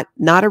 not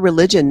a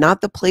religion,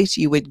 not the place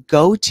you would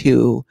go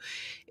to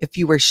if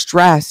you were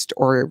stressed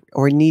or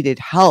needed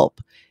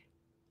help.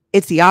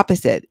 It's the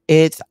opposite.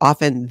 It's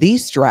often the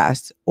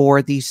stress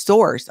or the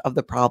source of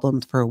the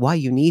problems for why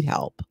you need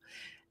help.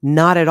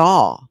 Not at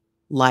all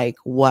like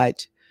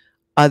what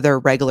other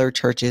regular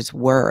churches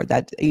were.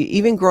 That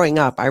even growing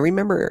up, I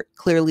remember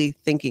clearly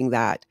thinking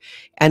that.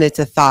 And it's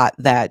a thought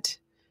that,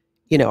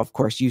 of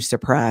course you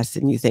suppress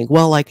and you think,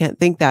 well, I can't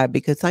think that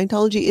because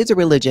Scientology is a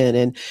religion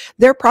and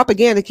their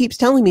propaganda keeps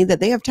telling me that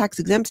they have tax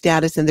exempt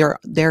status and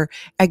they're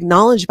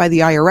acknowledged by the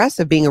IRS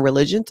of being a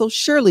religion. So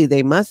surely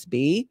they must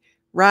be,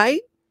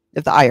 right?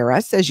 If the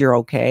IRS says you're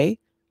okay,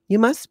 you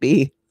must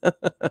be.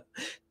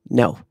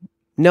 No,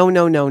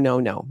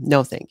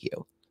 thank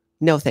you.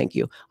 No, thank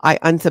you. I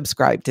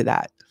unsubscribe to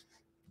that.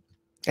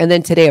 And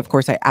then today, of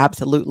course, I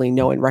absolutely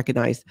know and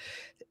recognize,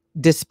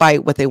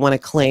 despite what they want to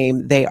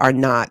claim, they are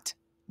not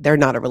they're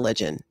not a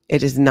religion.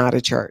 It is not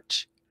a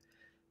church.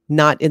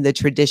 Not in the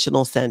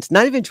traditional sense,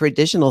 not even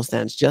traditional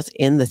sense, just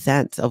in the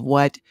sense of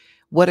what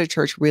a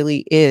church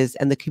really is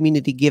and the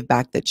community give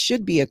back that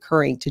should be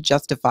occurring to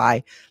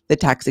justify the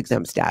tax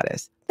exempt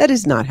status. That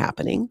is not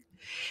happening.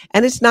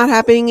 And it's not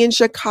happening in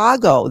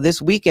Chicago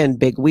this weekend.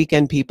 Big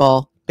weekend,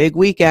 people. Big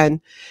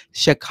weekend.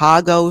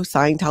 Chicago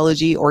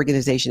Scientology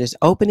organization is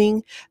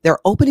opening. They're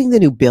opening the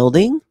new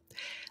building.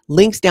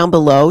 Links down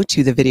below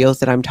to the videos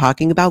that I'm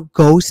talking about.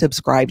 Go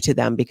subscribe to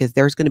them because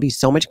there's going to be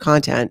so much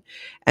content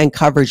and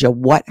coverage of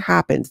what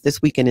happens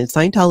this weekend in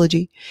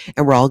Scientology.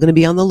 And we're all going to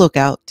be on the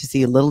lookout to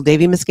see little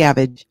Davey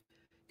Miscavige,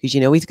 because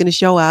you know he's going to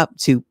show up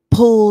to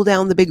pull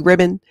down the big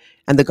ribbon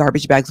and the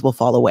garbage bags will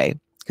fall away.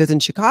 Because in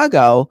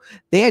Chicago,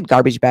 they had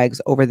garbage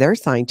bags over their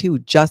sign too,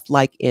 just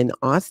like in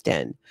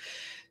Austin.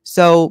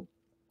 So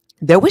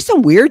there was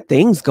some weird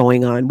things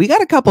going on. We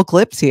got a couple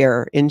clips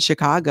here in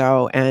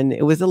Chicago and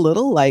it was a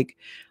little like,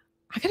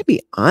 I gotta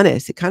be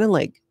honest, it kind of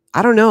like,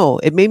 I don't know,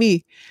 it made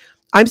me,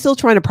 I'm still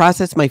trying to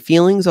process my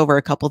feelings over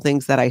a couple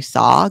things that I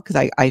saw because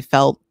I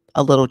felt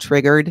a little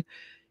triggered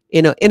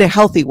in a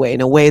healthy way,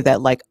 in a way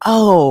that like,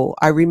 oh,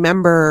 I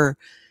remember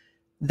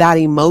that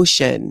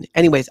emotion.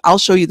 Anyways, I'll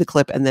show you the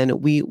clip and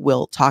then we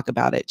will talk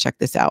about it. Check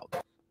this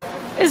out.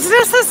 Is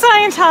this a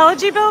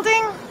Scientology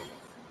building?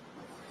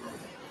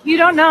 You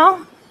don't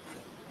know?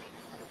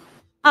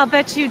 I'll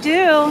bet you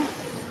do.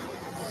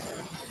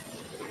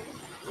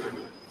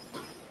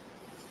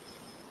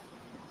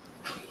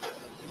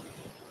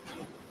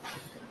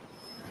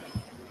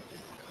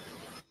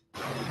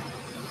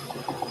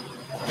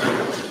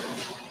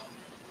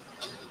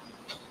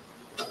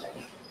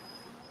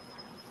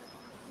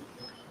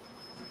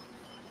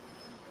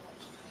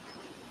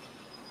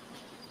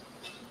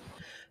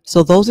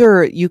 So those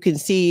are, you can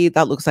see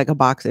that looks like a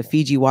box of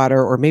Fiji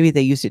water, or maybe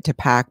they used it to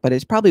pack, but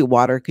it's probably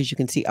water because you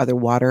can see other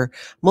water.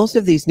 Most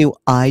of these new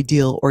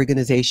ideal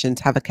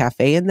organizations have a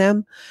cafe in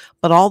them,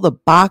 but all the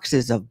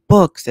boxes of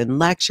books and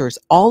lectures,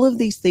 all of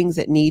these things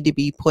that need to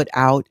be put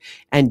out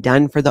and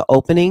done for the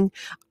opening,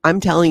 I'm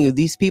telling you,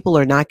 these people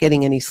are not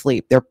getting any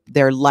sleep.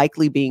 They're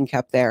likely being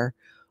kept there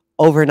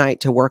overnight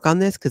to work on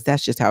this because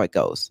that's just how it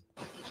goes.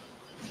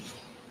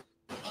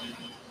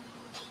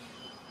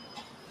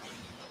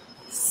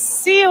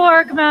 Sea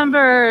Org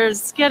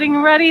members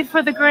getting ready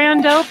for the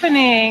grand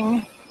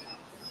opening.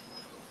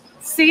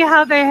 See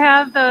how they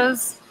have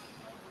those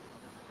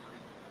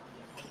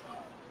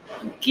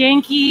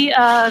Yankee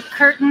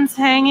curtains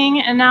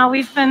hanging, and now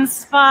we've been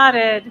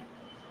spotted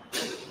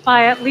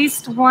by at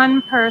least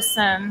one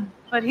person,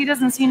 but he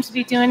doesn't seem to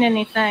be doing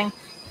anything.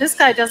 This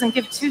guy doesn't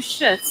give two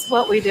shits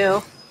what we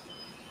do.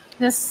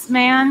 This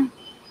man,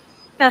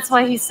 that's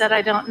why he said,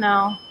 I don't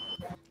know.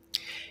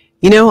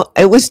 You know,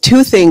 it was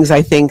two things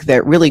I think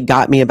that really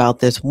got me about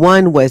this.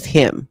 One was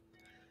him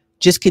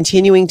just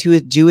continuing to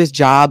do his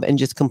job and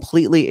just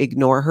completely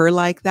ignore her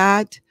like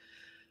that.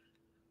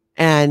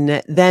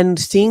 And then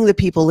seeing the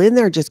people in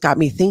there just got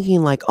me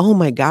thinking like, oh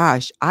my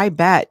gosh, I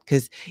bet,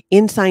 because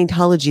in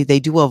Scientology, they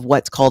do have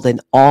what's called an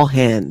all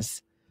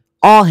hands.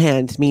 All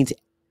hands means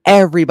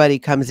everybody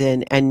comes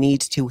in and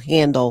needs to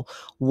handle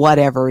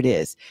whatever it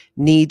is,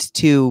 needs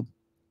to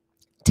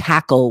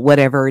tackle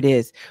whatever it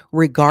is,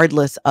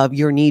 regardless of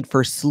your need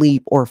for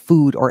sleep or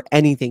food or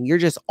anything. You're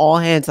just all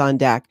hands on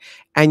deck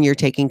and you're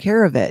taking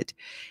care of it.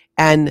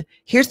 And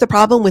here's the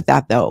problem with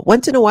that though.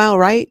 Once in a while,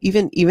 right?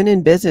 Even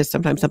in business,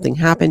 sometimes something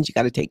happens, you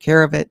got to take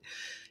care of it.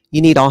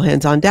 You need all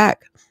hands on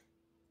deck.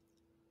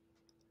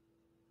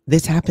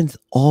 This happens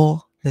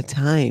all the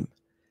time.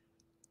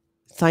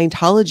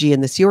 Scientology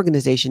and the Sea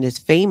organization is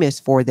famous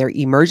for their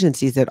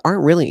emergencies that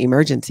aren't really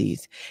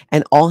emergencies,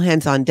 and all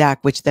hands on deck,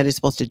 which then is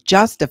supposed to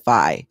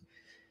justify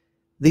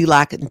the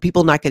lack of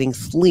people not getting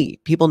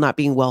sleep, people not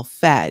being well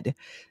fed.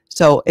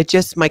 So it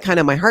just, my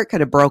heart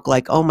kind of broke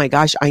like, oh my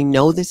gosh, I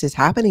know this is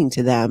happening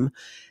to them,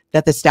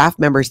 that the staff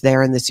members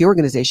there and the Sea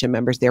organization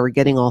members, they were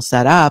getting all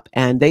set up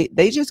and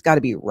they just got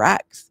to be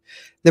wrecks.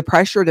 The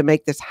pressure to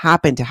make this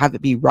happen, to have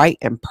it be right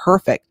and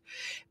perfect,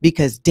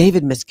 because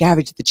David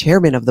Miscavige, the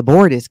chairman of the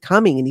board, is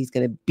coming and he's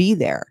going to be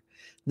there.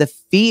 The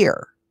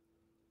fear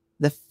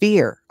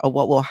of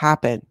what will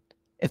happen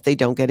if they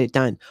don't get it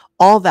done.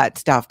 All that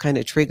stuff kind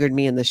of triggered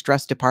me in the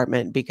stress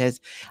department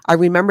because I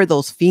remember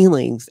those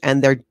feelings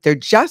and they're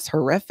just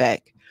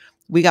horrific.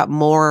 We got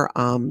more,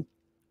 I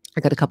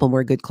got a couple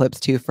more good clips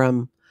too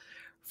from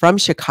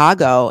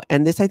Chicago.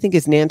 And this I think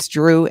is Nance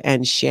Drew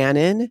and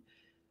Shannon.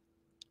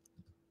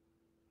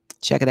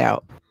 Check it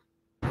out.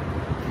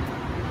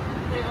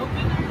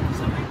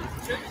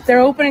 They're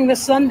opening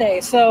this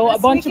Sunday, so a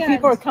bunch of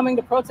people are coming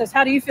to protest.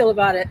 How do you feel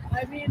about it?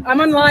 I mean, I'm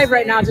on live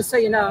right now, just so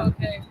you know.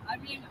 Okay. I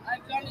mean,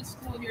 I've gone to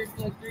school here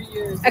for like 3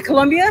 years. At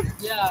Columbia?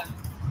 Yeah.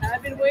 And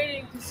I've been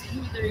waiting to see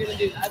what they're going to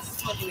do. That's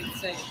fucking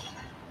insane.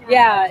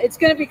 Yeah, it's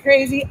going to be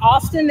crazy.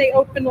 Austin, they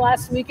opened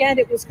last weekend.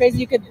 It was crazy.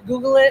 You could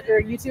Google it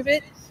or YouTube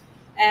it.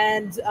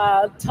 And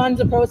tons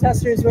of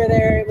protesters were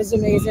there. It was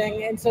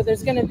amazing. And so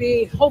there's going to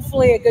be,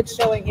 hopefully, a good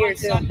showing here,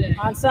 too.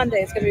 On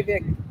Sunday, it's going to be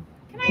big.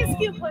 Can I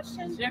ask you a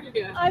question?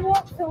 Yeah. I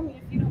won't film you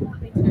if you don't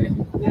want me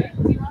to. Yeah.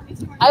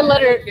 I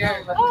let her.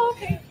 Oh,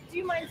 okay. Do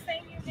you mind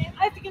saying your name?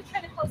 I have to get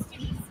kind of close to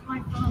you. My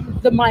phone.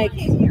 The mic.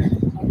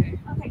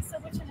 Okay, so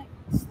what's your name?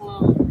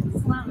 Sloan.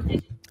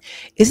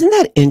 Isn't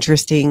that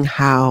interesting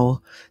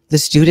how the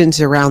students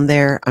around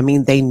there, I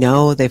mean, they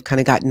know, they've kind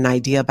of gotten an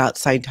idea about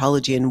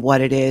Scientology and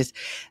what it is.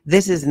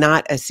 This is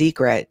not a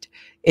secret.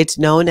 It's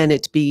known, and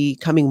it's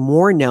becoming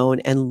more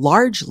known, and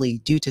largely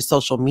due to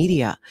social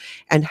media.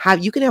 And how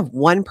you can have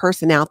one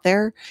person out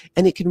there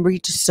and it can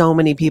reach so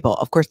many people.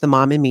 Of course, the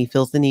mom in me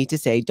feels the need to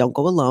say, don't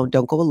go alone,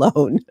 don't go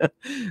alone,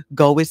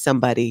 go with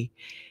somebody.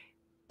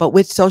 But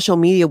with social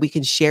media, we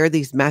can share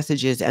these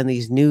messages and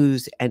these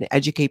news and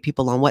educate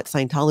people on what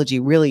Scientology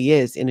really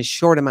is in a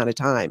short amount of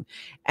time.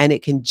 And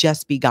it can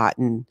just be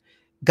gotten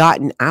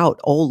out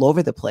all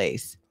over the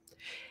place.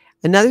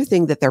 Another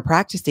thing that they're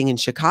practicing in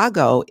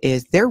Chicago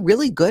is they're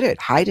really good at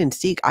hide and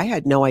seek. I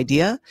had no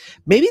idea.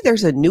 Maybe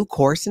there's a new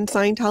course in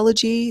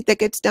Scientology that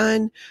gets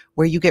done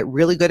where you get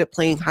really good at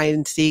playing hide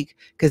and seek,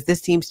 because this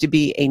seems to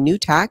be a new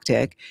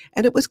tactic,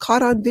 and it was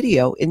caught on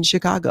video in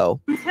Chicago.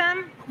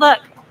 Tim, look.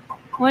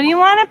 What do you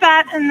want to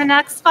bet in the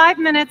next 5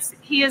 minutes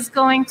he is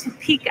going to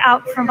peek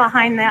out from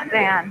behind that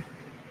van?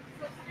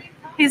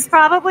 He's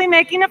probably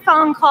making a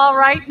phone call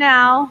right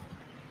now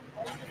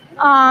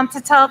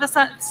to tell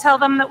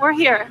them that we're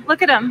here.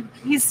 Look at him.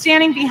 He's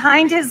standing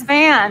behind his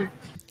van.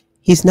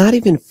 He's not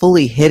even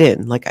fully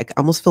hidden. Like, I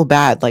almost feel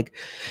bad. Like,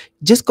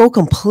 just go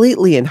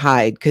completely and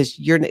hide, because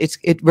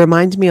it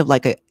reminds me of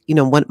like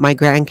my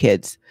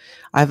grandkids.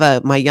 I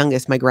have my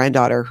youngest, my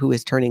granddaughter, who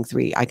is turning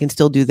 3. I can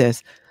still do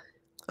this.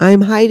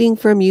 I'm hiding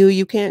from you.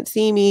 You can't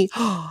see me.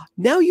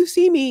 Now you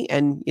see me.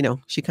 And,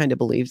 she kind of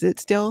believes it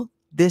still.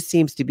 This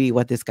seems to be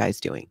what this guy's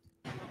doing.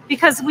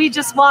 Because we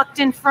just walked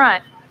in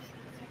front.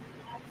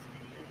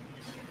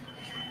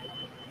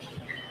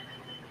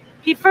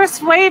 He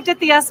first waved at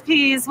the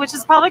SPs, which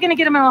is probably going to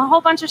get him in a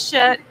whole bunch of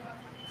shit.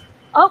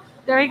 Oh,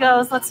 there he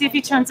goes. Let's see if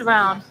he turns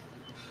around.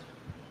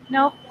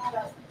 Nope.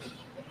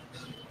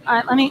 All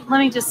right, let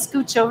me just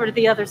scooch over to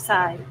the other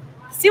side.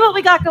 See what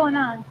we got going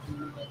on.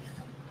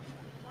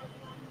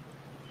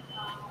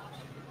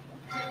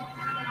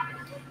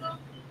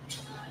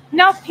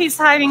 Nope, he's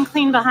hiding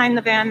clean behind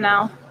the van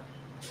now.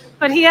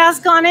 But he has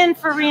gone in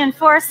for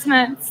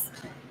reinforcements.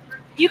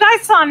 You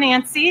guys saw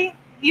Nancy.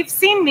 You've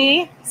seen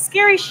me.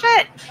 Scary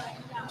shit.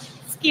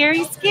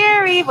 Scary,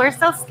 scary. We're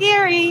so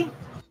scary.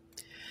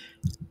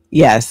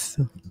 Yes.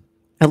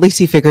 At least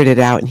he figured it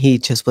out, and he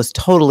just was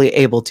totally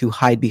able to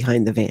hide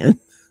behind the van.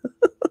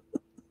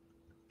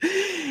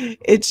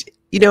 It's,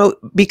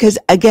 because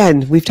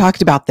again, we've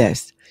talked about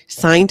this.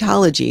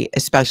 Scientology,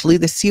 especially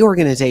the Sea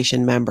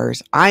Organization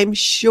members, I'm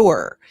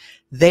sure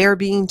they're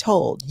being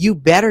told, you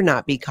better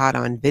not be caught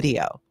on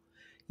video.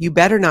 You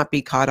better not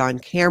be caught on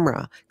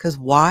camera. Because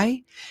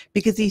why?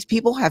 Because these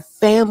people have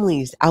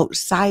families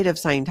outside of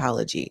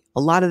Scientology.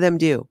 A lot of them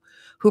do,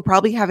 who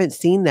probably haven't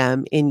seen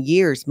them in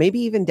years, maybe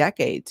even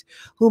decades,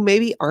 who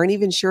maybe aren't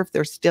even sure if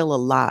they're still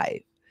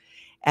alive.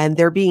 And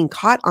they're being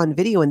caught on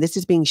video, and this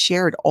is being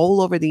shared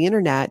all over the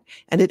internet.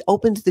 And it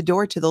opens the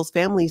door to those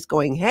families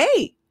going,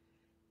 hey,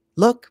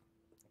 look,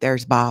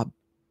 there's Bob.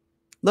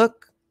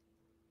 Look,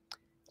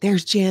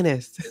 there's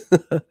Janice.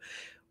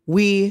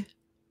 We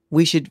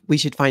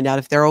should find out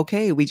if they're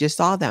okay. We just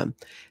saw them.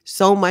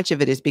 So much of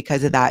it is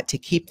because of that, to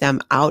keep them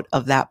out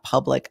of that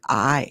public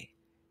eye.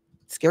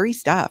 Scary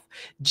stuff.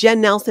 Jen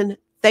Nelson,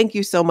 thank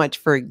you so much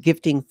for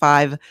gifting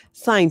 5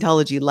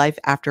 Scientology Life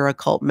After a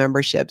Cult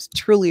memberships.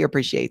 Truly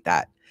appreciate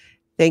that.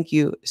 Thank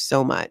you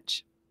so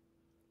much.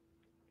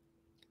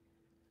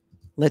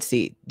 Let's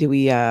see. Do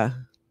we,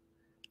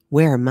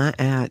 where am I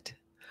at?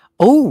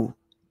 Oh,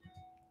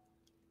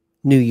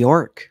 New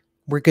York.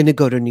 We're going to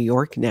go to New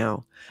York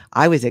now.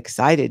 I was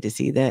excited to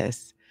see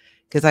this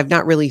because I've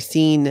not really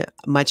seen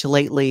much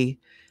lately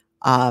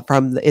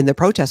in the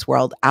protest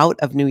world out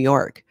of New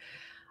York.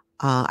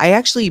 I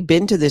actually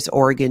been to this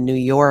Oregon, New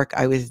York.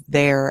 I was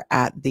there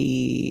at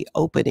the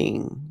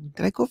opening.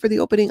 Did I go for the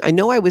opening? I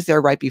know I was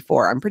there right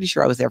before. I'm pretty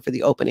sure I was there for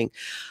the opening.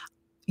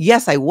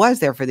 Yes, I was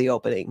there for the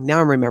opening. Now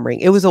I'm remembering.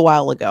 It was a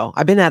while ago.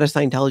 I've been out of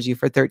Scientology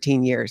for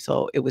 13 years.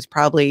 So it was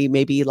probably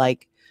maybe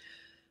like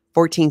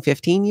 14,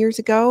 15 years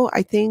ago,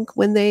 I think,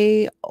 when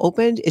they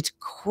opened. It's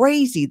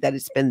crazy that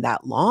it's been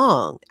that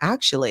long,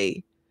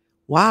 actually.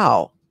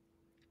 Wow.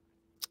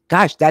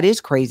 Gosh, that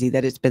is crazy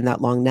that it's been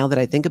that long now that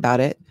I think about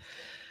it.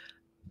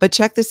 But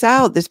check this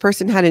out. This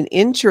person had an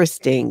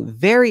interesting,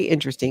 very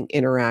interesting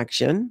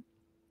interaction.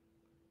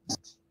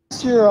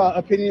 What's your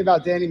opinion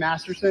about Danny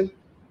Masterson?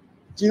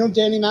 Do you know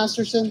Danny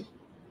Masterson?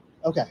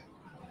 Okay.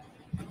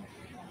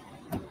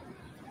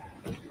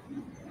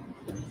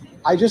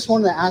 I just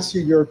wanted to ask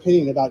you your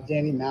opinion about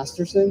Danny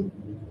Masterson.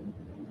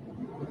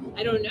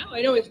 I don't know.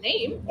 I know his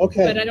name.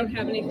 Okay. But I don't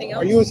have anything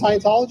else. Are you a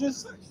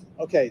Scientologist?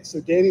 Okay, so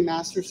Danny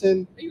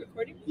Masterson. Are you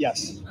recording?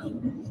 Yes. Oh,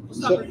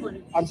 stop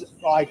recording.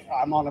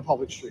 I'm on a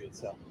public street,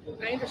 so.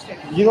 I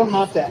understand. You don't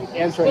have to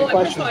answer any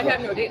questions. Well, I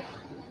have no data,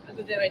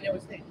 other than I know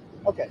his name.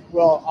 Okay,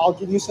 well, I'll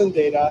give you some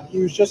data. He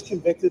was just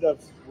convicted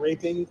of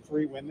raping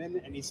 3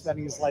 women, and he's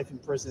spending his life in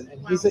prison.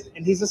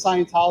 And he's a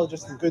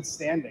Scientologist in good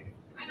standing.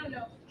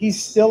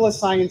 He's still a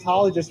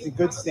Scientologist in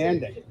good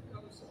standing.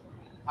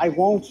 I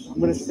won't. I'm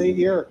going to stay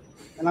here.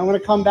 And I'm going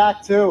to come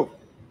back too.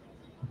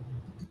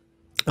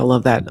 I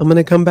love that. I'm going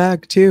to come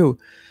back too.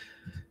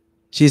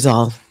 She's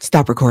all,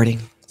 stop recording.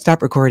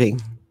 Stop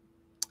recording.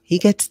 He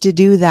gets to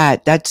do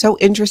that. That's so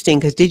interesting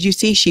because did you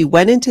see she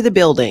went into the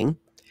building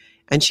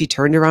and she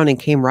turned around and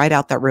came right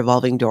out that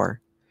revolving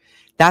door.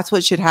 That's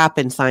what should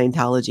happen,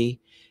 Scientology.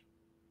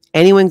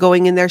 Anyone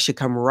going in there should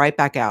come right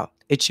back out.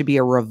 It should be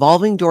a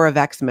revolving door of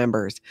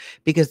ex-members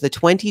because the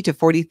 20 to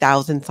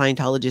 40,000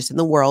 Scientologists in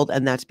the world,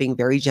 and that's being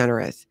very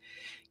generous,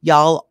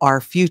 y'all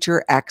are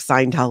future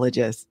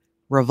ex-Scientologists.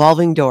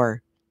 Revolving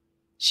door.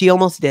 She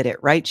almost did it,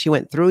 right? She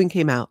went through and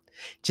came out.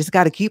 Just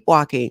got to keep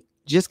walking.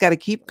 Just got to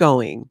keep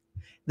going.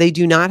 They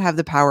do not have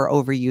the power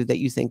over you that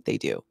you think they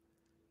do.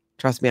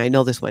 Trust me, I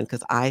know this one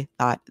because I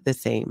thought the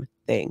same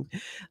thing.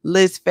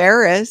 Liz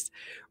Ferris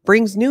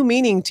brings new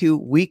meaning to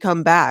 "we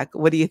come back."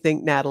 What do you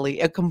think, Natalie?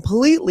 It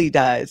completely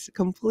does.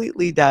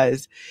 Completely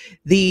does.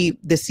 The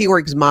Sea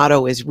Org's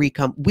motto is we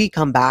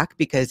come back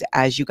because,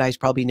 as you guys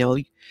probably know,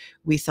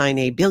 we sign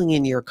a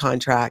billion-year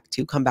contract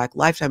to come back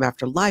lifetime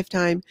after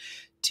lifetime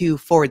to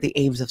forward the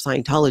aims of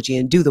Scientology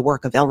and do the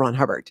work of L. Ron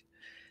Hubbard.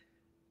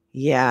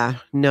 Yeah,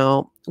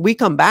 no, we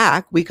come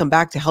back. We come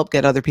back to help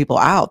get other people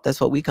out. That's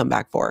what we come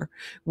back for.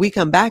 We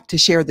come back to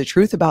share the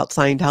truth about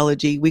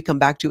Scientology. We come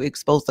back to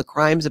expose the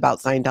crimes about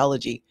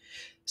Scientology.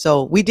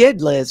 So we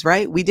did, Liz,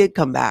 right? We did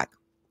come back.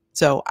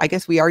 So I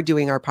guess we are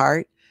doing our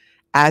part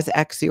as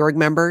ex-Sea Org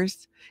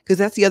members, because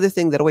that's the other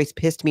thing that always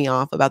pissed me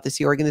off about the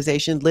Sea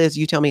Organization. Liz,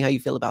 you tell me how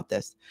you feel about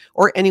this,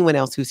 or anyone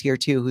else who's here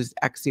too, who's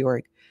ex-Sea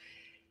Org.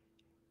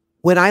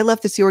 When I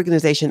left the Sea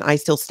Organization, I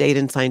still stayed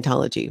in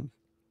Scientology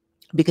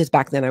because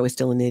back then I was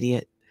still an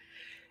idiot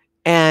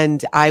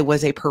and I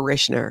was a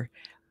parishioner.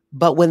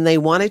 But when they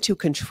wanted to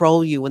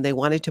control you, when they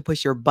wanted to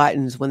push your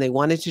buttons, when they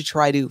wanted to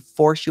try to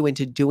force you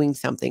into doing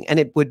something, and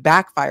it would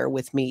backfire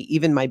with me,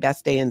 even my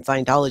best day in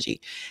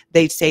Scientology,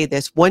 they'd say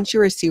this: once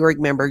you're a Sea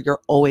Org member,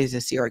 you're always a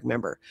Sea Org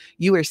member.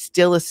 You are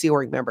still a Sea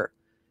Org member.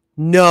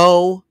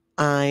 No,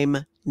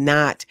 I'm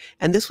not.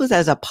 And this was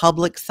as a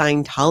public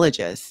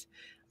Scientologist.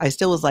 I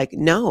still was like,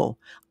 no,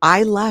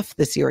 I left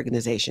the Sea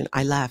Organization.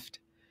 I left.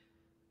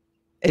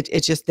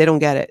 It's just, they don't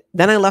get it.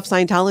 Then I left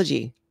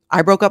Scientology.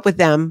 I broke up with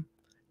them.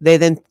 They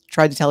then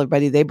tried to tell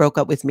everybody they broke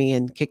up with me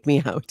and kicked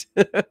me out.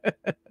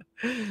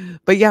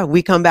 But yeah,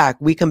 we come back.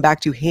 We come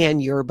back to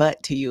hand your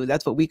butt to you.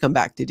 That's what we come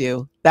back to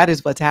do. That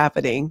is what's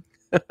happening.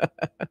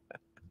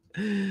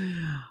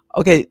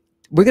 Okay,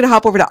 we're going to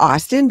hop over to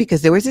Austin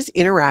because there was this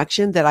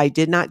interaction that I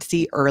did not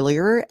see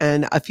earlier.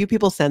 And a few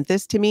people sent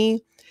this to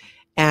me.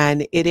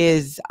 And it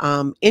is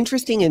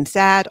interesting and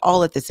sad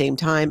all at the same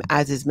time,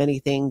 as is many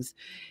things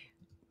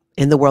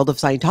in the world of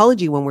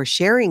Scientology when we're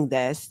sharing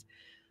this.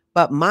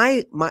 But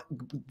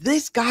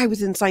this guy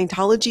was in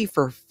Scientology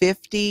for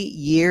 50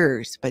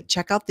 years. But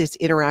check out this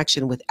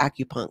interaction with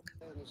Acupunk.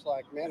 It's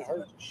like, man, it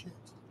hurt.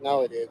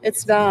 No, it isn't.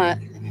 It's not.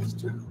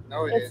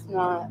 No, It's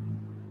not.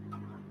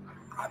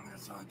 I've been in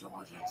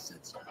Scientology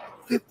since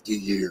 50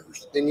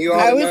 years. Then you I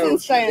ought to was know. in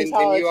Then you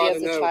Scientology ought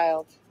as to a know.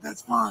 child.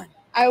 That's fine.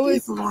 I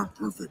was. People aren't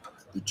perfect.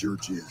 The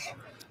church is.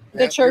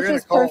 The church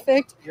is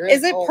perfect. You're in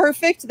Is a it cult.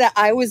 perfect that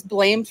I was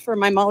blamed for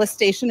my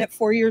molestation at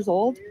 4 years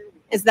old?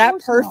 Is that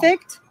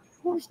perfect?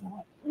 Of course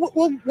not.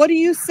 Well, what do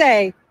you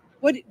say?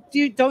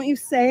 Don't you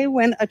say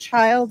when a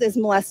child is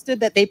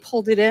molested that they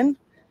pulled it in?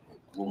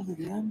 Pulled it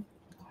in?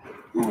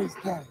 Who is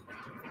that?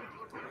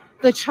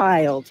 The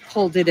child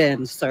pulled it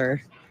in,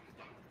 sir.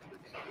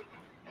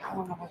 I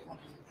don't know what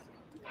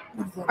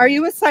that is. Are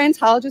you a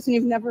Scientologist and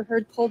you've never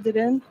heard pulled it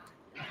in?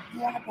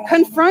 Yeah, but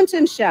Confront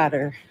and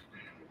shatter.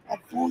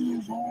 at 4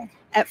 years old.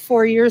 At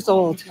 4 years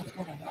old.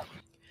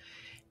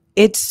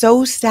 It's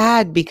so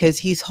sad because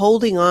he's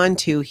holding on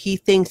to, he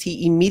thinks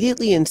he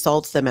immediately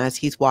insults them as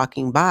he's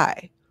walking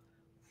by.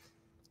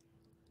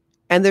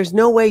 And there's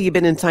no way you've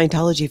been in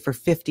Scientology for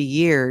 50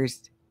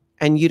 years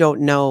and you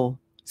don't know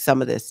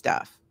some of this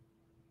stuff.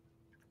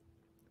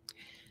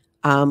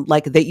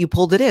 Like that you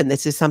pulled it in.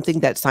 This is something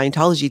that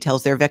Scientology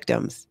tells their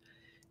victims.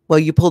 Well,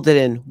 you pulled it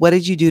in. What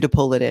did you do to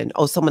pull it in?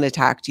 Oh, someone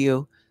attacked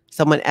you.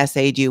 Someone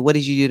SA'd you. What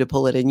did you do to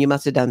pull it in? You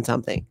must have done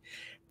something.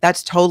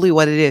 That's totally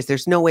what it is.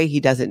 There's no way he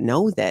doesn't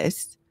know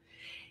this.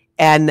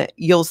 And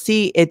you'll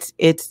see it's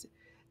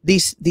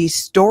these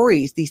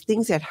stories, these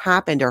things that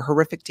happened are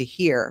horrific to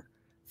hear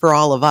for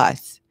all of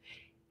us,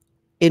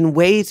 in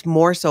ways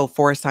more so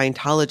for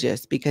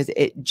Scientologists, because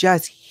it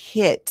just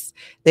hits.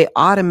 They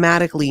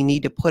automatically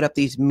need to put up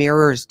these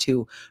mirrors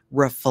to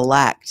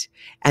reflect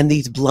and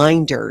these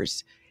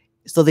blinders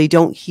so they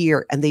don't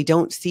hear and they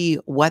don't see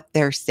what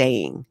they're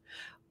saying.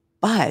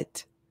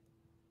 But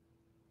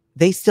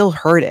they still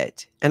heard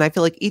it. And I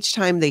feel like each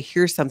time they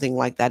hear something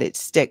like that, it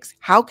sticks.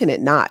 How can it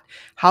not?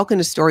 How can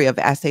a story of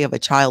essay of a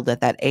child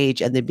at that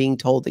age and then being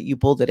told that you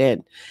pulled it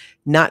in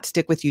not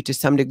stick with you to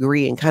some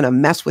degree and kind of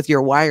mess with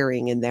your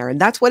wiring in there? And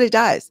that's what it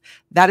does.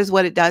 That is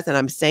what it does. And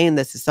I'm saying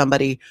this as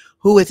somebody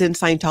who was in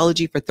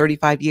Scientology for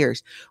 35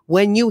 years.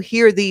 When you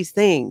hear these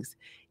things,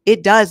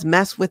 it does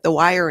mess with the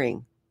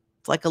wiring.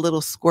 It's like a little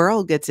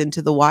squirrel gets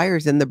into the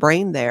wires in the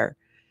brain there.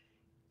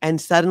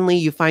 And suddenly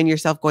you find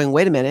yourself going,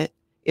 wait a minute.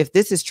 If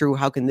this is true,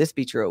 how can this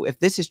be true? If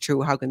this is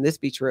true, how can this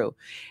be true?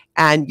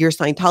 And your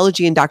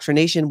Scientology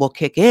indoctrination will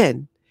kick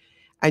in,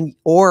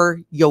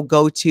 or you'll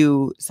go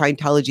to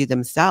Scientology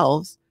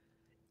themselves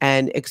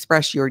and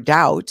express your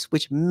doubts,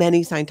 which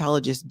many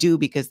Scientologists do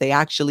because they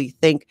actually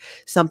think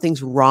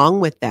something's wrong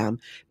with them.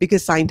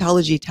 Because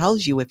Scientology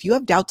tells you if you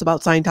have doubts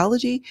about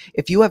Scientology,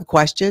 if you have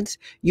questions,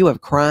 you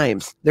have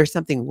crimes. There's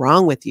something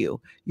wrong with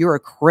you. You're a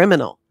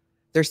criminal.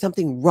 There's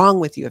something wrong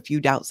with you if you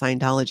doubt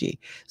Scientology.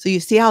 So you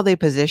see how they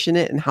position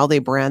it and how they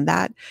brand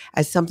that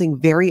as something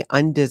very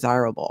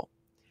undesirable.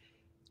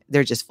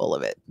 They're just full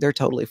of it. They're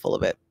totally full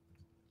of it.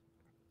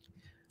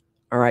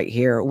 All right,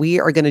 here we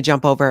are going to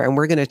jump over and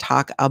we're going to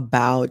talk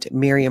about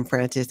Miriam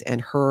Francis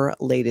and her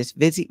latest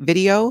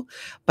video.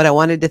 But I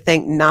wanted to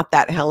thank Not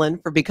That Helen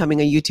for becoming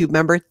a YouTube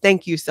member.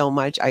 Thank you so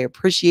much. I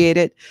appreciate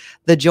it.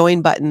 The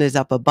join button is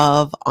up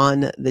above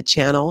on the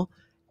channel.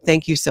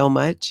 Thank you so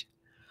much.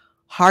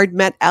 Hard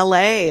Met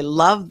LA,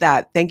 love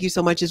that. Thank you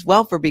so much as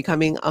well for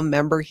becoming a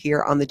member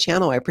here on the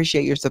channel. I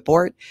appreciate your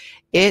support.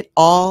 It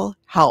all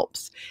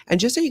helps. And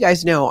just so you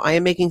guys know, I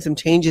am making some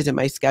changes in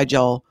my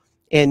schedule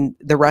in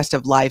the rest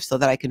of life so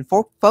that I can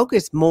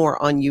focus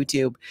more on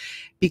YouTube,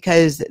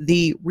 because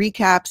the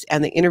recaps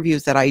and the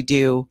interviews that I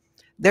do,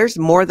 there's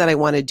more that I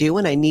want to do,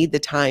 and I need the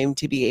time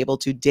to be able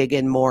to dig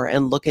in more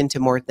and look into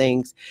more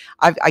things.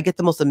 I get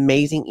the most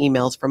amazing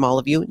emails from all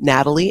of you.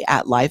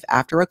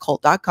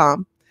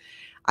 Natalie@lifeafteraccult.com.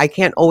 I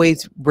can't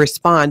always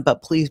respond,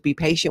 but please be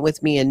patient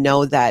with me and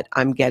know that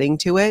I'm getting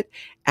to it.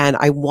 And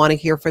I want to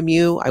hear from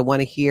you. I want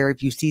to hear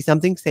if you see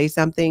something, say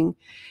something.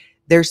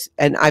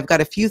 And I've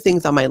got a few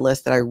things on my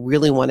list that I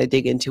really want to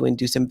dig into and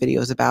do some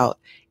videos about.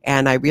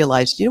 And I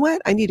realized, you know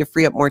what? I need to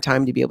free up more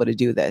time to be able to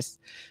do this.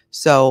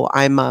 So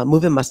I'm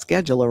moving my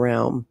schedule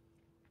around.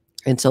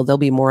 And so there'll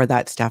be more of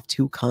that stuff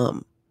to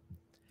come.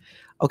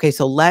 Okay,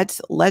 so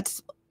let's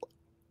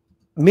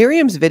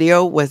Miriam's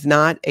video was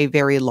not a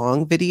very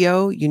long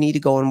video. You need to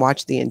go and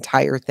watch the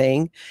entire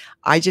thing.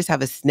 I just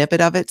have a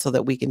snippet of it so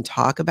that we can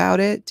talk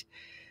about it.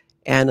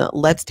 And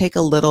let's take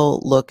a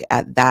little look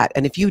at that.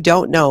 And if you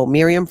don't know,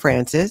 Miriam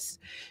Francis,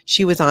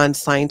 she was on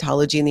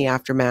Scientology in the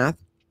Aftermath.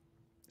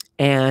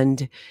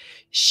 And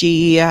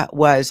she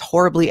was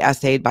horribly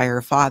essayed by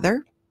her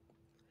father.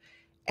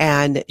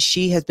 And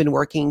she has been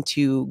working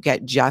to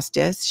get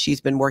justice. She's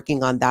been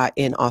working on that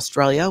in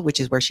Australia, which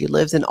is where she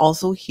lives, and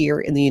also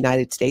here in the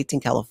United States in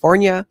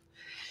California.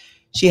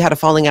 She had a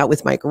falling out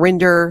with Mike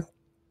Rinder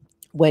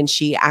when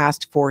she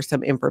asked for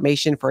some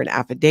information for an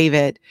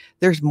affidavit.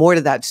 There's more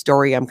to that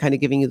story. I'm kind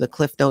of giving you the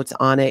cliff notes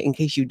on it in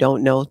case you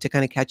don't know, to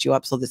kind of catch you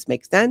up so this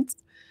makes sense.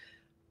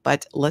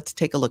 But let's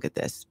take a look at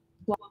this.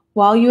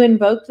 While you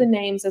invoke the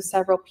names of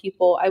several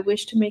people, I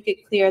wish to make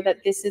it clear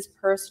that this is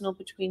personal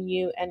between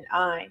you and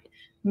I.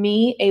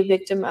 Me, a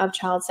victim of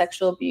child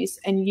sexual abuse,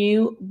 and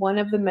you, one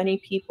of the many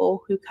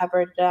people who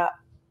covered it up.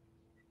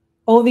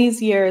 All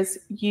these years,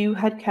 you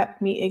had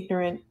kept me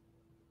ignorant.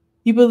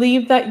 You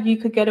believed that you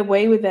could get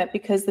away with it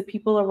because the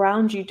people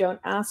around you don't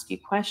ask you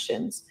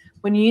questions.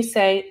 When you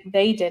say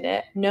they did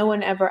it, no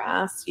one ever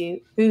asks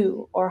you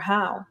who or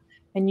how,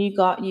 and you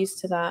got used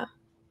to that.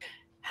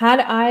 Had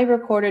I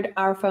recorded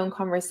our phone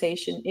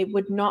conversation, it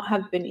would not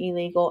have been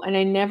illegal, and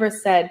I never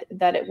said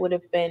that it would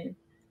have been.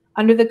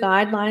 Under the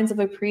guidelines of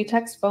a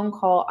pretext phone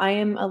call, I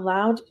am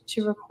allowed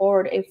to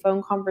record a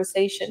phone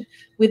conversation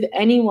with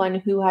anyone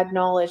who had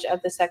knowledge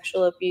of the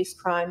sexual abuse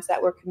crimes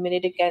that were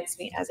committed against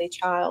me as a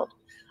child.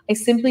 I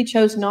simply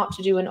chose not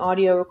to do an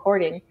audio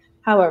recording.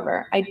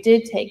 However, I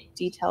did take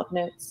detailed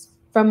notes.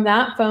 From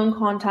that phone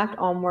contact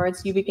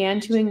onwards, you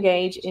began to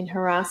engage in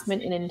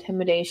harassment and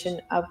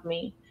intimidation of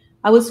me.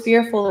 I was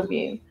fearful of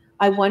you.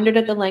 I wondered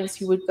at the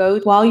lengths you would go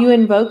while you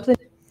invoked the...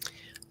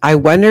 I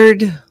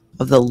wondered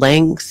of the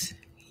lengths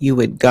you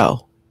would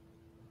go.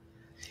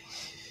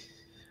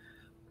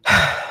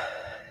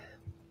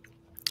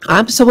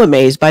 I'm so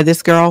amazed by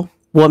this girl,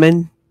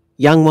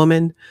 young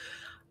woman.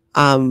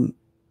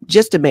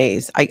 Just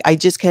amazed. I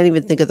just can't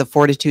even think of the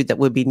fortitude that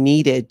would be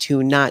needed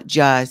to not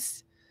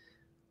just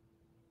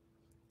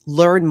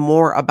learn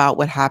more about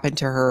what happened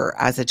to her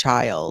as a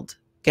child,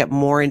 get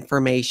more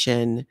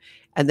information,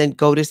 and then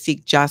go to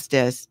seek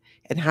justice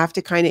and have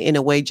to kind of, in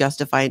a way,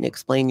 justify and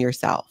explain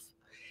yourself.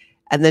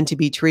 And then to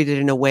be treated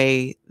in a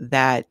way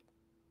that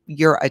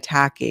you're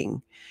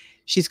attacking.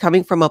 She's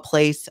coming from a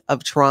place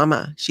of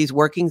trauma. She's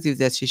working through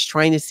this. She's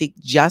trying to seek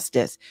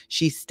justice.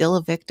 She's still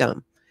a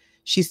victim.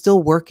 She's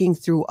still working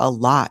through a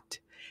lot.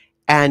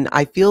 And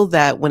I feel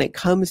that when it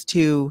comes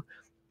to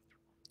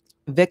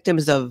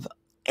victims of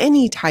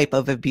any type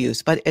of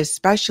abuse, but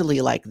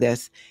especially like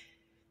this,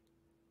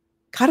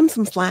 cut them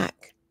some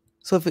slack.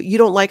 So if you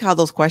don't like how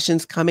those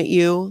questions come at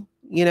you,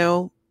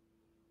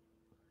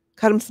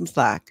 cut them some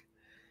slack.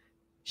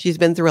 She's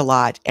been through a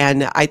lot.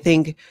 And I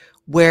think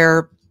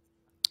where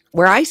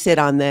I sit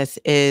on this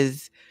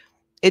is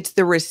It's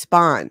the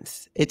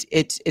response.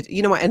 It's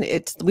you know, and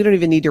we don't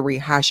even need to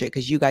rehash it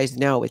because you guys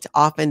know it's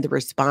often the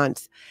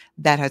response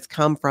that has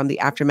come from the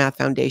Aftermath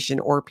Foundation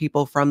or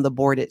people from the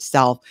board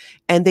itself,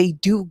 and they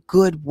do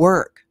good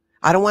work.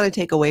 I don't want to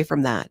take away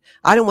from that.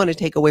 I don't want to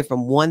take away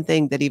from one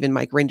thing that even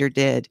Mike Rinder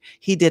did.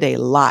 He did a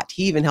lot.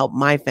 He even helped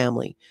my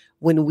family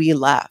when we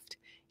left.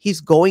 He's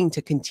going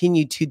to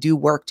continue to do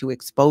work to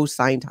expose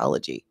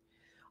Scientology.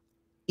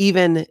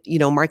 Even, you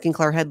know, Mark and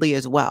Claire Headley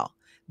as well.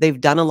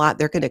 They've done a lot.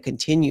 They're going to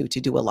continue to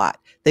do a lot.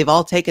 They've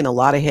all taken a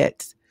lot of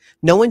hits.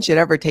 No one should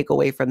ever take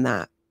away from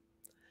that.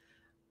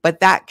 But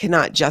that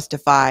cannot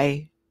justify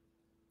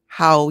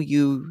how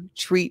you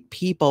treat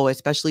people,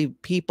 especially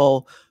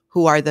people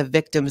who are the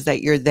victims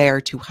that you're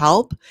there to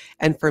help.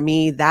 And for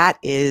me,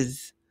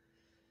 that's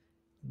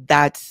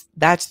the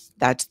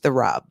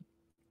rub.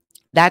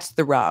 That's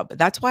the rub.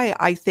 That's why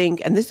I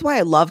think, and this is why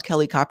I love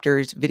Kelly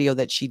Copter's video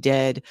that she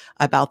did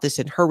about this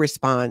and her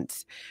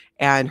response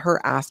and her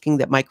asking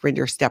that Mike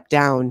Rinder step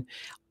down.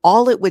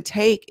 All it would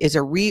take is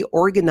a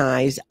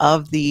reorganize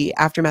of the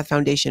Aftermath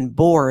Foundation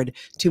board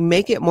to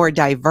make it more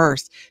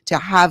diverse, to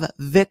have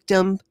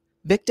victim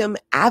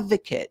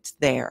advocates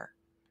there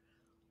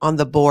on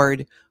the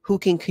board who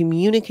can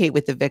communicate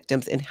with the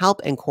victims and help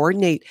and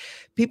coordinate,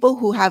 people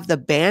who have the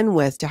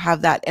bandwidth to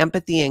have that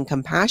empathy and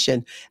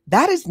compassion.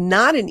 That is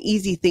not an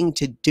easy thing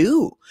to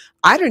do.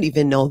 I don't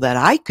even know that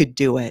I could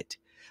do it.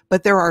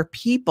 But there are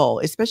people,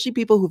 especially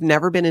people who've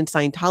never been in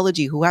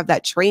Scientology, who have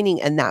that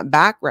training and that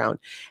background.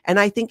 And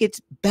I think it's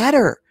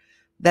better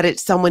that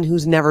it's someone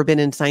who's never been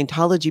in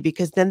Scientology,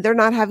 because then they're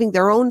not having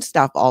their own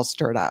stuff all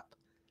stirred up.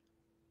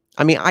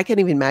 I mean, I can't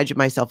even imagine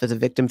myself as a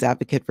victim's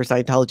advocate for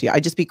Scientology.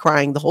 I'd just be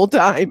crying the whole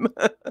time.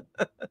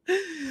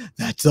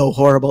 That's so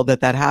horrible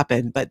that that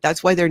happened. But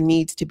that's why there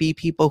needs to be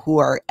people who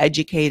are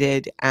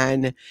educated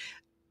and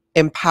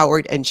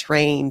empowered and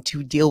trained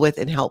to deal with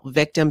and help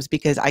victims,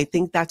 because I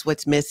think that's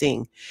what's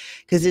missing.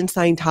 Because in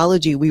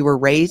Scientology, we were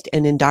raised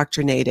and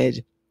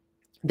indoctrinated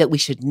that we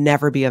should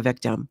never be a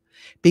victim.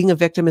 Being a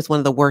victim is one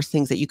of the worst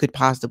things that you could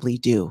possibly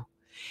do.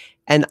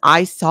 And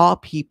I saw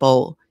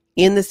people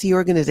in the Sea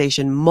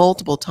organization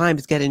multiple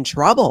times get in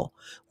trouble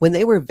when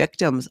they were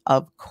victims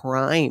of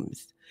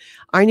crimes.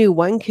 I knew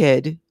one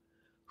kid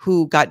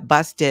who got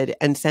busted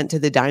and sent to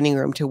the dining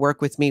room to work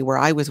with me where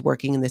I was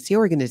working in the Sea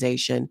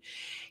organization.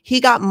 He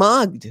got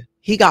mugged.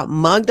 He got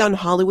mugged on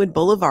Hollywood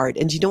Boulevard.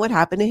 And do you know what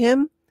happened to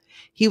him?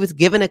 He was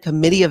given a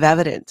committee of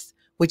evidence,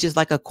 which is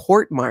like a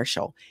court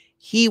martial.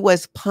 He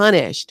was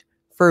punished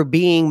for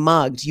being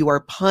mugged. You are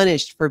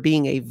punished for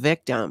being a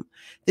victim.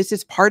 This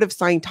is part of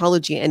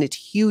Scientology, and it's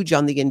huge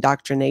on the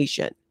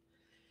indoctrination.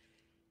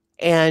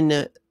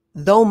 And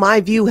though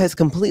my view has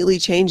completely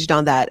changed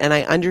on that, and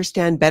I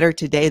understand better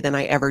today than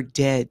I ever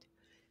did,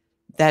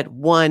 that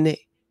one,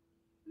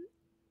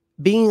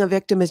 being a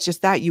victim is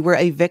just that. You were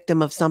a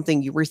victim of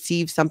something. You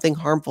received something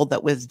harmful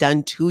that was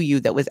done to you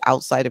that was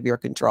outside of your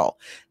control.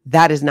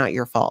 That is not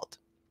your fault.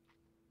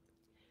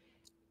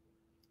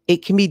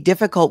 It can be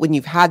difficult when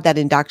you've had that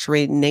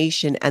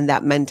indoctrination and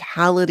that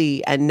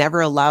mentality and never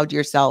allowed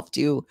yourself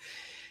to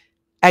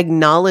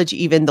acknowledge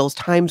even those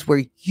times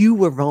where you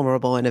were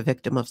vulnerable and a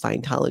victim of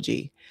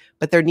Scientology.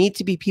 But there need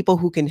to be people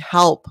who can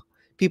help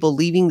people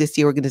leaving the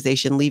Sea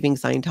organization, leaving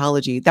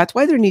Scientology. That's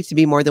why there needs to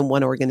be more than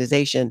one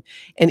organization.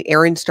 And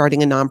Erin's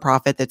starting a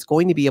nonprofit that's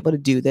going to be able to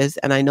do this.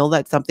 And I know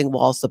that's something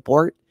we'll all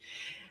support.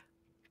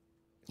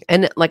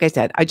 And like I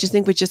said, I just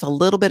think with just a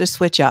little bit of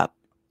switch up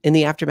in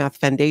the Aftermath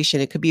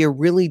Foundation, it could be a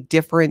really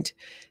different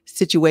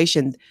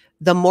situation.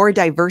 The more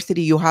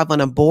diversity you have on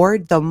a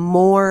board, the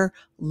more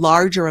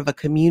larger of a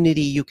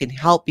community you can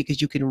help,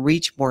 because you can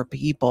reach more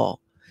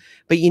people.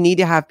 But you need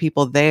to have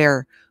people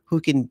there who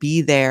can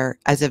be there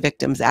as a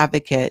victim's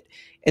advocate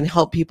and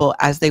help people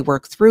as they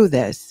work through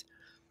this.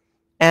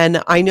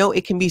 And I know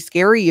it can be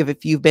scary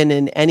if you've been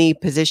in any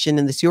position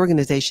in this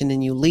organization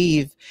and you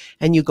leave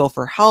and you go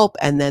for help,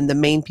 and then the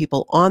main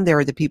people on there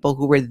are the people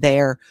who were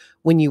there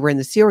when you were in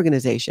the Sea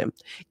organization.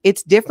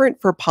 It's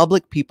different for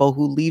public people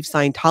who leave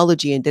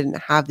Scientology and didn't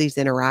have these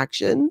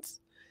interactions.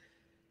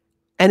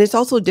 And it's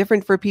also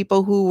different for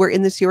people who were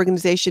in the Sea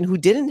organization who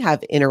didn't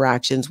have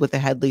interactions with the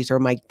Headleys or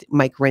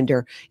Mike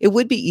Rinder. It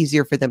would be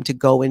easier for them to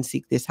go and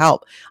seek this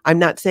help. I'm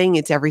not saying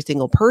it's every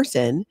single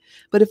person,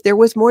 but if there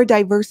was more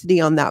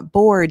diversity on that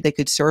board, they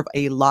could serve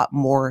a lot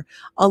more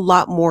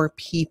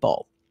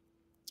people.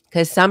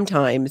 Because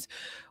sometimes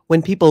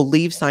when people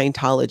leave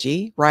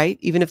Scientology, right,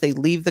 even if they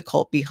leave the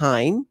cult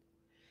behind,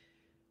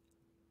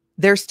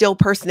 there's still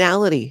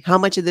personality. How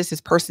much of this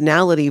is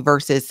personality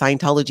versus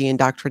Scientology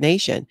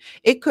indoctrination?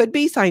 It could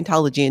be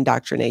Scientology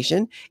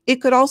indoctrination.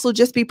 It could also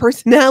just be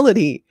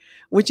personality,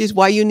 which is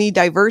why you need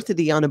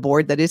diversity on a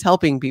board that is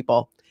helping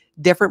people.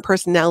 Different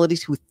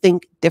personalities who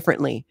think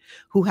differently,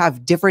 who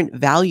have different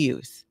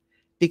values,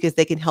 because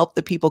they can help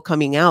the people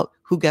coming out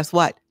who, guess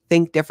what,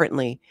 think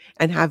differently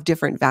and have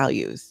different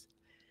values.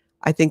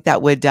 I think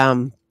that would,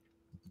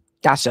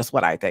 that's just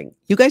what I think.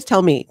 You guys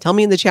tell me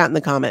in the chat in the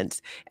comments,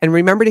 and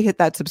remember to hit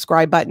that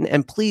subscribe button,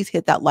 and please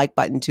hit that like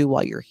button too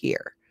while you're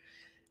here.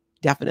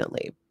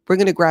 Definitely. we're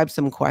going to grab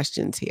some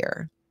questions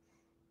here.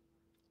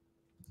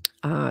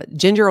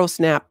 Ginger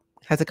O'Snap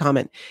has a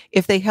comment.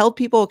 If they held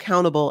people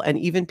accountable and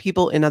even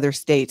people in other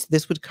states,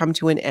 this would come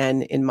to an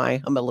end, in my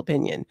humble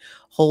opinion.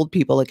 Hold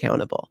people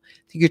accountable.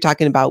 I think you're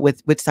talking about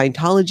with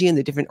Scientology and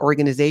the different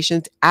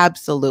organizations.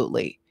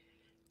 Absolutely.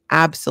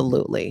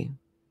 Absolutely.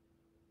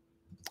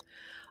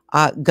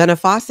 Gunna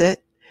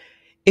Fawcett.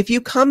 If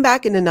you come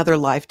back in another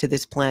life to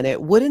this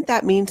planet, wouldn't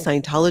that mean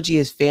Scientology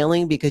is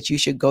failing because you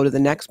should go to the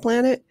next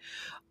planet?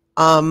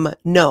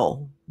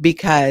 No,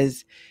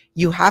 because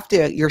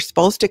you're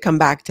supposed to come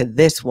back to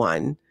this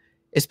one,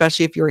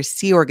 especially if you're a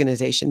C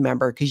organization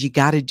member, because you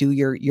got to do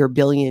your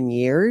billion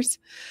years.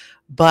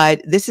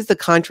 But this is the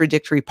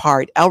contradictory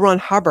part. L. Ron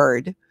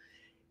Hubbard,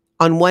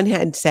 on one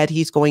hand, said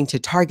he's going to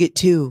Target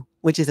 2,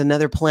 which is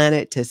another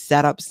planet, to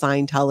set up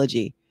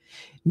Scientology.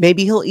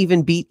 Maybe he'll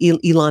even beat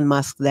Elon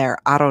Musk there.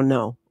 I don't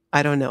know.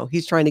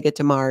 He's trying to get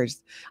to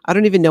Mars. I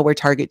don't even know where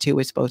Target 2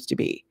 is supposed to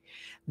be.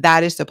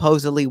 That is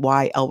supposedly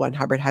why L. Ron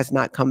Hubbard has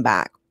not come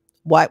back.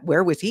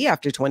 Where was he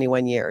after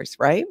 21 years,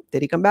 right?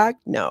 Did he come back?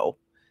 No.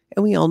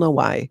 And we all know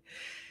why.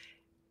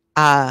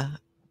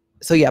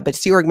 So yeah, but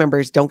Sea Org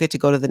members don't get to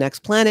go to the next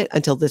planet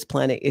until this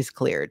planet is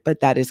cleared. But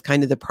that is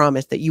kind of the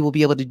promise, that you will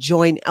be able to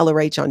join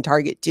LRH on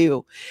Target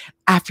 2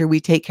 after we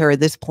take care of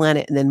this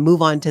planet and then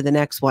move on to the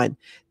next one.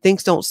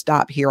 Things don't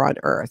stop here on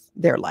Earth.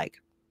 They're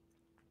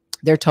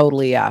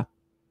totally,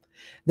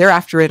 they're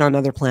after it on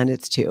other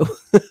planets too.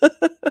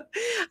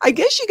 I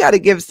guess you got to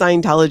give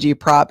Scientology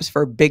props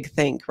for big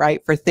think,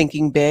 right? For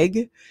thinking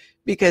big,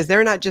 because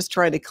they're not just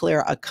trying to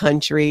clear a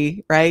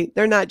country, right?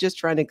 They're not just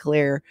trying to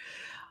clear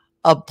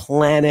a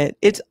planet.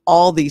 It's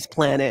all these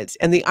planets.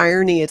 And the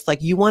irony, it's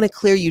like, you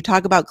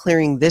talk about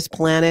clearing this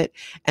planet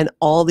and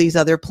all these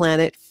other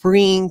planets,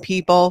 freeing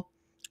people.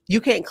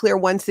 You can't clear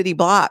one city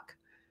block.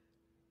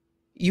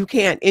 You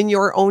can't. In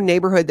your own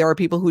neighborhood, there are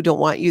people who don't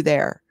want you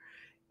there.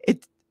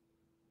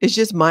 It's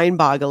just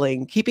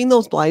mind-boggling. Keeping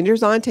those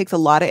blinders on takes a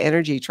lot of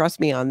energy. Trust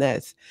me on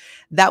this.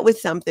 That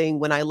was something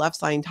when I left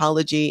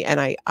Scientology,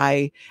 and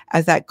I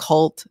as that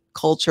cult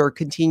culture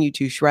continued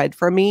to shred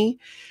from me.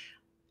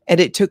 And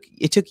it took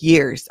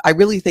years. I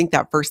really think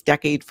that first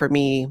decade for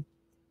me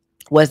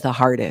was the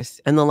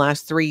hardest. And the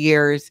last 3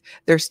 years,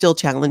 there's still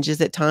challenges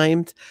at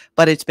times,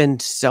 but it's been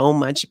so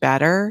much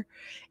better.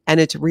 And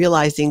it's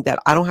realizing that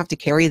I don't have to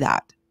carry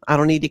that. I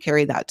don't need to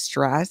carry that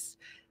stress,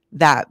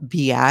 that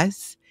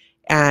BS.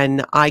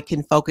 And I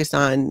can focus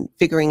on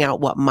figuring out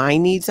what my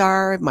needs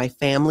are, my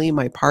family,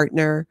 my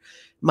partner,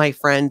 my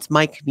friends,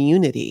 my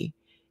community,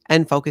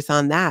 and focus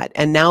on that.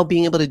 And now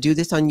being able to do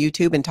this on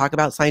YouTube and talk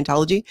about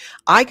Scientology,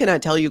 I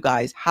cannot tell you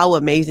guys how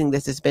amazing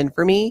this has been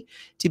for me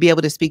to be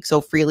able to speak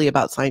so freely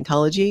about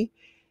Scientology,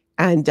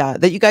 and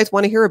that you guys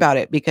want to hear about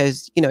it,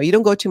 because, you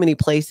don't go too many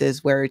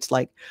places where it's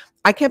like,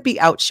 I can't be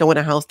out showing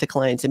a house to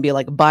clients and be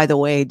like, by the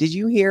way, did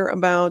you hear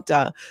about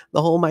the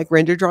whole Mike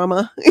Rinder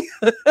drama?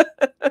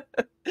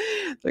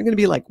 They're going to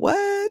be like,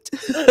 what?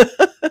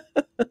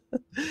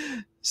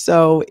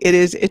 So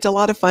it's a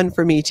lot of fun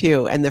for me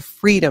too. And the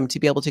freedom to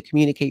be able to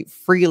communicate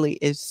freely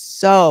is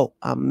so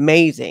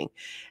amazing.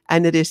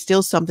 And it is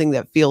still something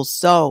that feels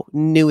so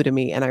new to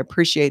me. And I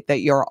appreciate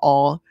that you are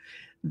all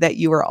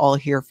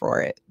here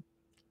for it.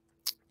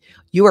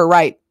 You are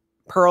right.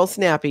 Pearl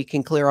Snappy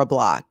can clear a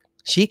block.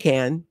 She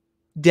can.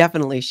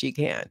 Definitely she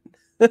can.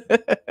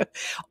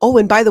 Oh,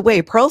 and by the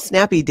way, Pearl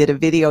Snappy did a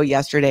video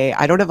yesterday.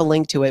 I don't have a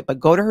link to it, but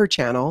go to her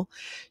channel.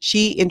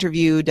 She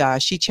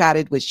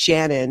chatted with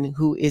Shannon,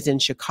 who is in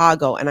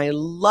Chicago. And I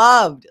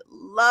loved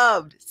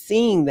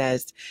seeing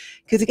this,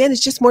 because again,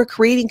 it's just more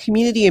creating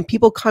community and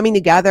people coming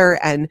together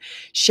and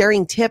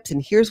sharing tips.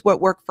 And here's what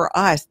worked for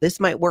us. This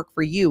might work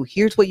for you.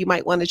 Here's what you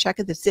might want to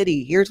check at the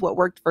city. Here's what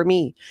worked for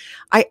me.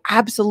 I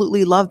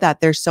absolutely love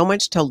that. There's so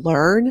much to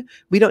learn.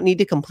 We don't need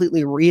to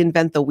completely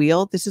reinvent the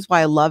wheel. This is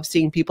why I love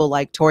seeing people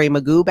like Tory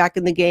Magoo back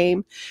in the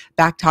game,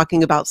 back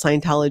talking about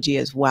Scientology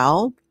as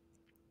well.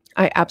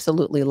 I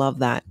absolutely love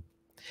that.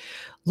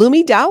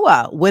 Lumi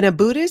Dawa, when a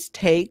Buddhist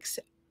takes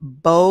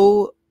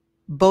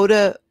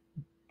Bodhisattva,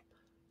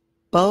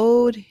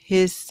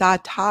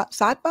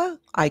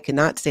 I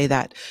cannot say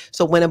that.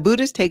 So when a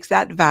Buddhist takes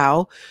that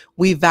vow,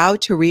 we vow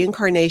to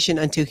reincarnation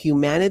until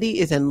humanity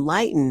is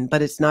enlightened,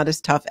 but it's not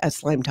as tough as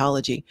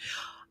Scientology.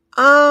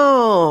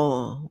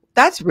 Oh,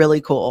 that's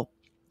really cool.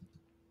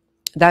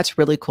 That's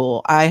really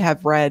cool. I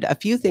have read a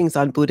few things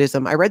on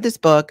Buddhism. I read this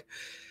book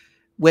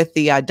with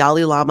the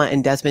Dalai Lama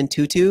and Desmond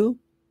Tutu,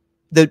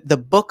 the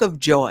Book of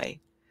Joy.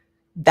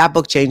 That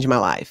book changed my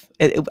life.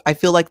 I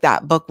feel like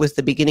that book was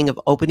the beginning of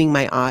opening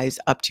my eyes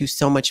up to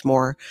so much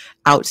more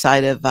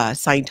outside of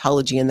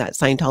Scientology and that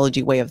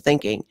Scientology way of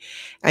thinking,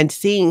 and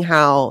seeing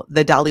how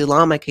the Dalai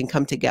Lama can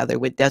come together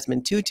with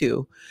Desmond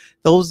Tutu,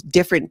 those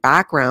different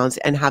backgrounds,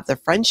 and have the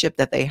friendship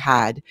that they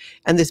had.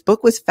 And this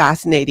book was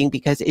fascinating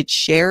because it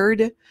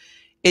shared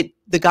it.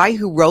 The guy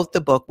who wrote the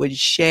book would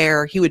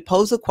share, he would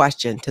pose a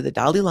question to the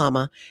Dalai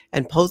Lama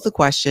and pose the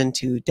question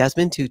to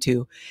Desmond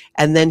Tutu.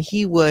 And then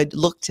he would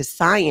look to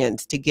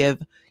science to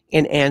give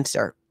an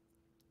answer.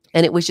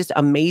 And it was just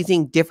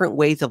amazing, different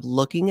ways of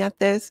looking at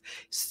this.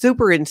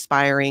 Super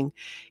inspiring.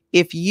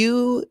 If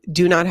you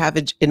do not have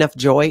enough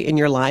joy in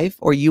your life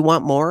or you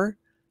want more,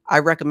 I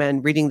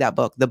recommend reading that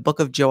book, The Book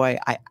of Joy.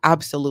 I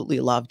absolutely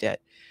loved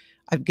it.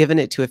 I've given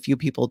it to a few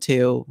people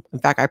too. In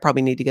fact, I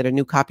probably need to get a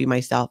new copy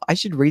myself. I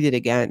should read it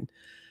again.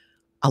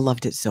 I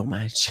loved it so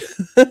much.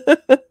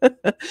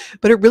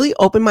 But it really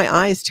opened my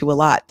eyes to a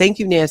lot. Thank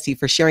you, Nancy,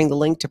 for sharing the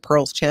link to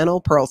Pearl's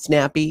channel, Pearl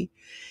Snappy.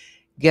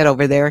 Get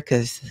over there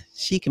because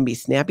she can be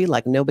snappy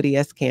like nobody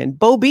else can.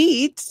 Bo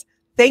Beats,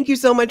 thank you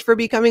so much for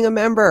becoming a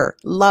member.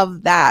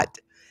 Love that.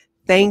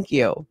 Thank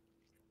you.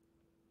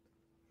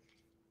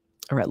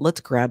 All right,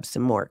 let's grab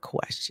some more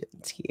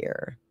questions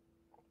here.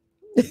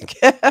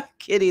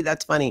 Kitty,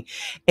 that's funny.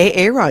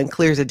 Aaron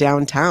clears a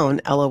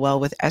downtown, LOL,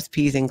 with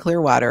SPs in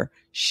Clearwater.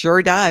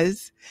 Sure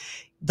does.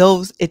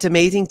 It's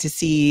amazing to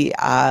see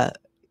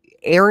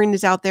Aaron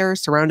is out there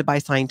surrounded by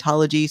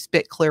Scientology,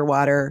 Spit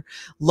Clearwater,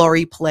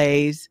 Lori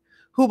Plays,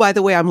 who, by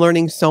the way, I'm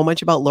learning so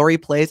much about Lori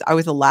Plays. I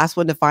was the last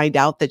one to find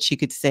out that she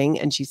could sing,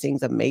 and she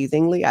sings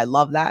amazingly. I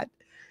love that.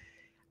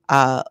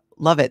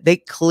 Love it. They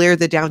clear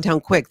the downtown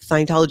quick.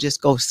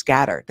 Scientologists go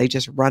scatter. They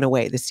just run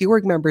away. The Sea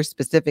Org members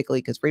specifically,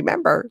 because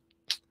remember,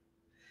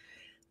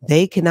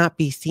 they cannot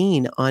be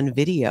seen on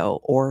video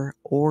or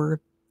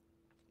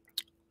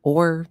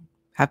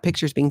have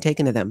pictures being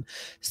taken of them.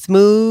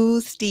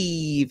 Smooth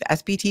Steve,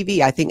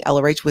 SPTV. I think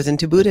LRH was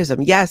into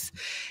Buddhism. Yes.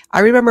 I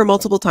remember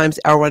multiple times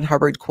L. Ron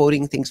Hubbard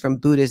quoting things from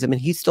Buddhism, and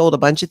he stole a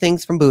bunch of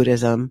things from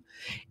Buddhism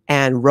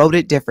and wrote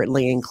it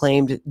differently and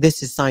claimed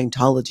this is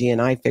Scientology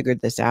and I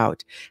figured this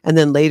out. And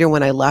then later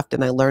when I left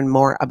and I learned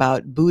more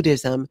about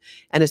Buddhism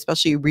and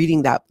especially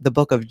reading the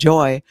Book of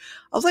Joy,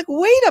 I was like,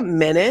 wait a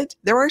minute.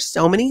 There are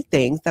so many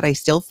things that I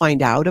still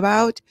find out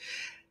about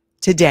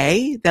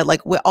today that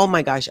like, oh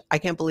my gosh, I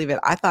can't believe it.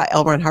 I thought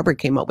L. Ron Hubbard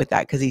came up with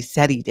that because he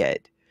said he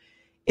did.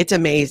 It's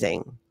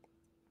amazing.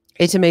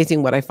 It's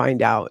amazing what I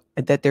find out,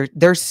 that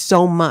there's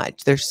so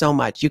much. There's so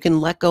much. You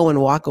can let go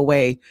and walk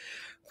away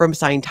from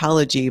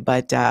Scientology,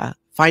 but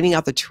finding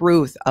out the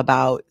truth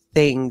about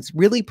things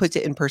really puts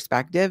it in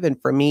perspective. And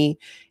for me,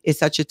 is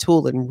such a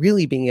tool in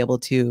really being able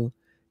to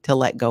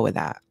let go of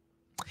that.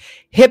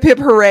 Hip hip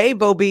hooray,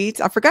 Bo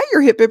Beats. I forgot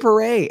your hip hip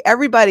hooray.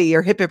 Everybody,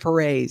 your hip hip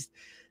hoorays.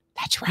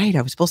 That's right.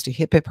 I was supposed to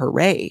hip hip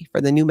hooray for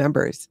the new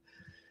members.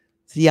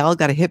 So y'all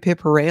got a hip hip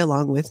hooray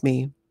along with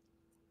me.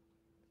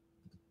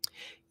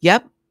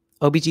 Yep.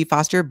 OBG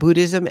Foster,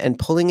 Buddhism and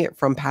pulling it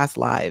from past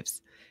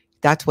lives.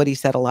 That's what he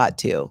said a lot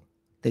too,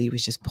 that he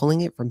was just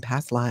pulling it from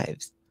past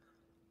lives.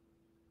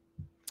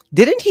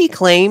 Didn't he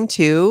claim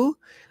too?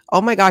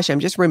 Oh my gosh, I'm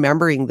just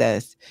remembering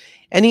this.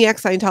 Any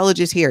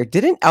ex-Scientologists here?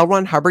 Didn't L.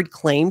 Ron Hubbard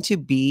claim to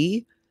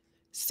be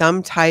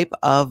some type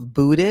of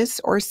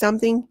Buddhist or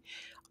something?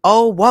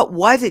 Oh, what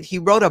was it? He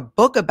wrote a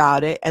book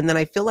about it, and then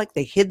I feel like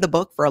they hid the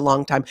book for a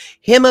long time.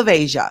 Hymn of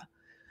Asia.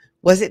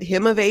 Was it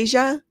Hymn of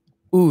Asia?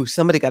 Ooh,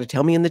 somebody got to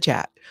tell me in the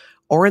chat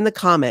or in the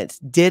comments.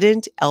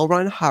 Didn't L.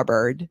 Ron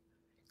Hubbard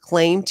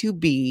claim to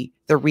be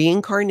the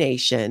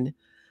reincarnation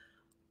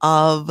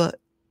of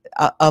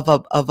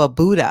a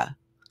Buddha?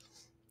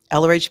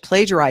 LRH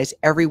plagiarized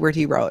every word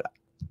he wrote.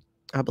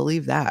 I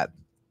believe that.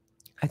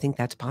 I think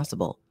that's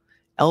possible.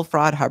 L.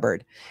 Fraud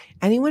Hubbard.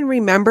 Anyone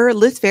remember?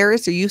 Liz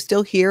Ferris, are you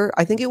still here?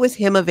 I think it was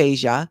Hymn of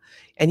Asia.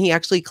 And he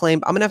actually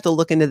claimed, I'm going to have to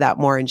look into that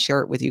more and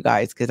share it with you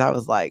guys. Because I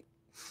was like,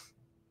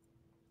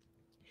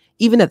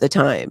 even at the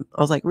time,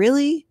 I was like,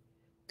 really?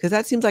 Because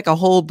that seems like a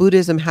whole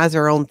Buddhism has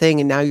their own thing.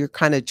 And now you're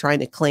kind of trying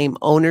to claim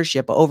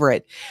ownership over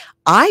it.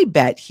 I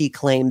bet he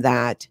claimed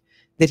that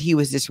he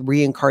was this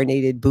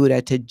reincarnated Buddha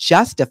to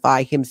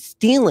justify him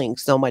stealing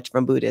so much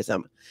from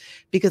Buddhism.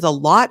 Because a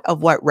lot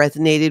of what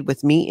resonated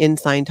with me in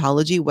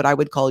Scientology, what I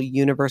would call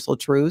universal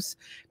truths,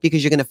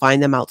 because you're going to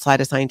find them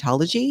outside of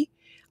Scientology,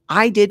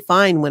 I did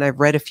find when I've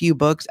read a few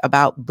books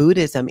about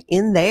Buddhism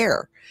in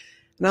there.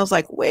 And I was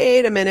like,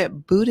 wait a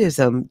minute,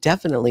 Buddhism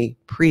definitely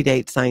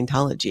predates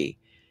Scientology.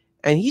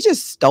 And he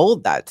just stole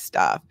that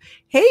stuff.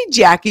 Hey,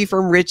 Jackie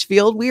from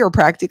Richfield, we are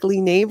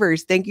practically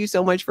neighbors. Thank you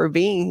so much for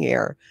being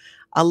here.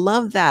 I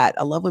love that.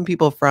 I love when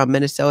people from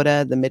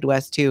Minnesota, the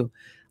Midwest too,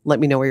 let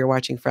me know where you're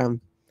watching from.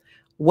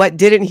 What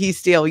didn't he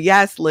steal?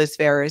 Yes, Liz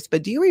Ferris.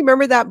 But do you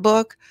remember that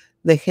book,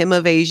 The Hymn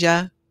of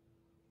Asia?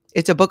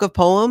 It's a book of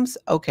poems.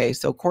 Okay,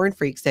 so Corn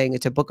Freak saying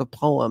it's a book of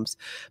poems.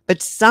 But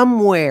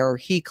somewhere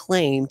he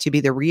claimed to be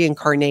the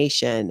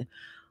reincarnation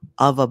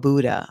of a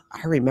Buddha.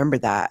 I remember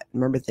that. I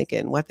remember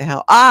thinking, what the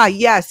hell? Ah,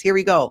 yes, here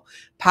we go.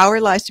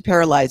 Power lies to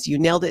paralyze. You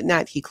nailed it,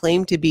 Nat. He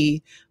claimed to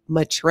be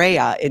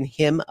Maitreya in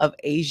Hymn of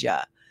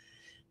Asia.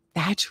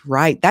 That's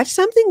right. That's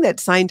something that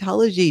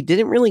Scientology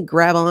didn't really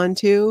grab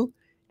onto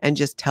and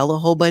just tell a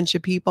whole bunch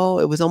of people.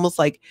 It was almost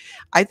like,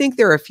 I think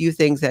there are a few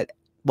things that,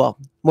 well,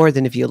 more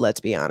than a few, let's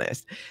be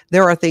honest.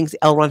 There are things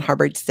L. Ron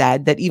Hubbard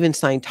said that even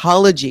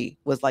Scientology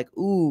was like,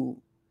 ooh,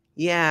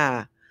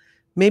 yeah,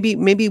 maybe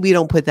we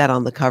don't put that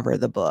on the cover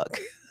of the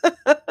book.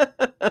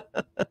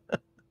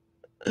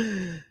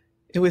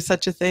 It was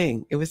such a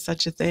thing. It was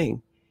such a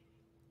thing.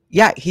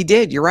 Yeah, he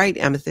did. You're right,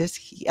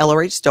 Amethyst.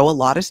 LRH stole a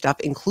lot of stuff,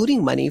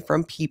 including money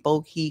from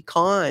people he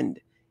conned.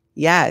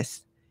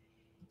 Yes,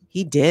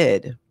 he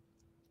did.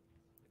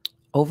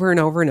 Over and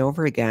over and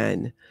over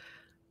again.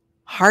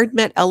 Hard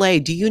Met LA.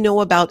 Do you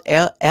know about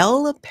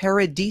El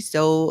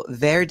Paradiso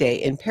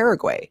Verde in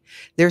Paraguay?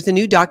 There's a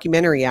new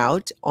documentary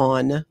out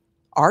on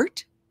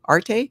Arte.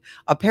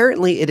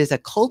 Apparently, it is a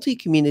culty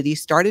community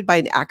started by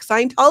an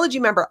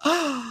ex-Scientology member.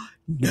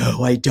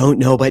 No, I don't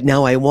know, but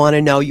now I want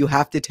to know. You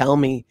have to tell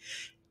me.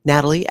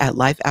 Natalie at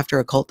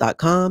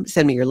lifeafteraccult.com.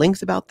 Send me your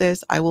links about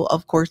this. I will,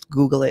 of course,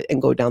 Google it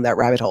and go down that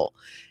rabbit hole.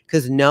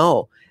 Because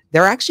no,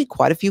 there are actually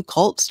quite a few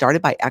cults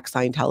started by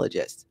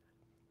ex-Scientologists.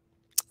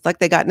 It's like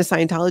they got into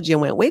Scientology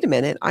and went, wait a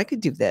minute, I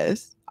could do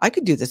this. I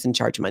could do this and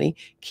charge money.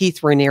 Keith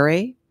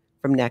Raniere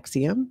from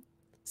Nexium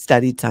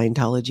studied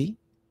Scientology.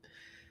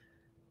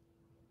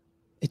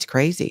 It's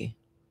crazy.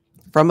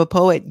 From a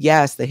Poet,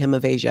 yes, the Hymn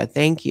of Asia.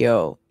 Thank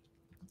you.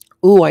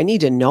 Ooh, I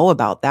need to know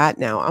about that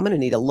now. I'm going to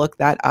need to look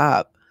that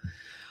up.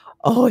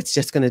 Oh, it's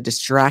just going to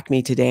distract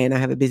me today, and I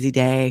have a busy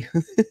day.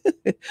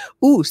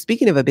 Ooh,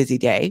 speaking of a busy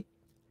day,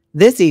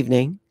 this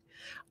evening,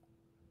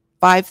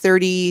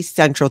 5:30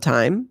 Central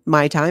Time,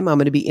 my time, I'm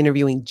going to be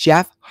interviewing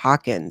Jeff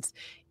Hawkins.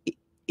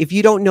 If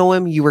you don't know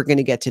him, you are going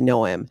to get to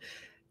know him.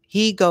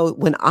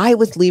 When I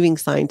was leaving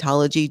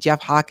Scientology,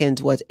 Jeff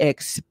Hawkins was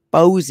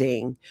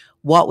exposing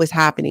what was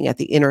happening at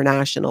the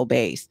international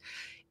base.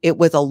 It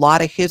was a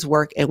lot of his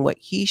work and what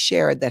he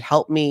shared that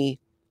helped me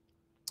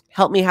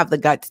have the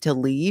guts to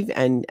leave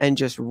and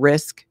just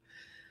risk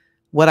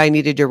what I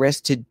needed to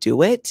risk to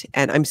do it.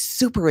 And I'm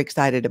super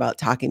excited about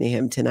talking to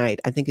him tonight.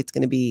 I think it's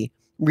going to be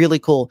really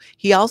cool.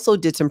 He also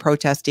did some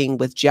protesting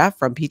with Jeff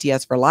from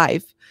PTS for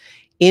Life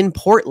in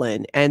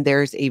Portland. And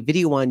there's a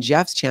video on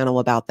Jeff's channel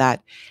about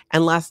that.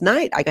 And last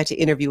night I got to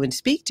interview and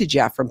speak to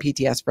Jeff from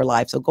PTS for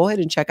Life. So go ahead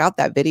and check out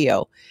that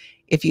video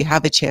if you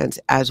have a chance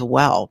as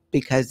well,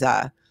 because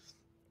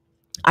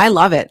I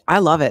love it. I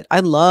love it. I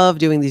love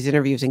doing these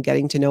interviews and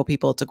getting to know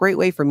people. It's a great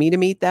way for me to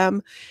meet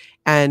them.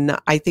 And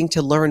I think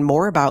to learn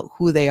more about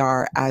who they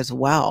are as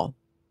well.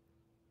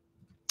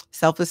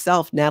 Self is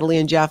self, Natalie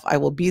and Jeff. I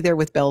will be there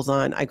with bells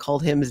on. I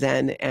called him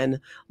Zen and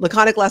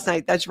laconic last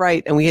night. That's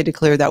right. And we had to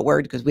clear that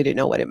word because we didn't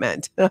know what it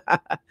meant.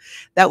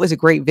 That was a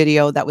great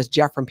video. That was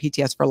Jeff from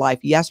PTS for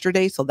Life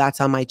yesterday. So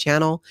that's on my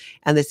channel.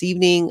 And this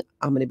evening,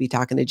 I'm going to be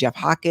talking to Jeff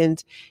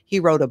Hawkins. He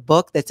wrote a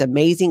book that's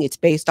amazing. It's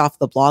based off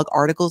the blog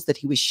articles that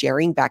he was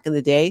sharing back in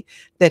the day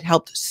that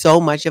helped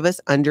so much of us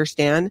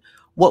understand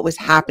what was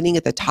happening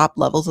at the top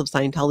levels of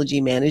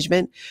Scientology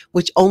management,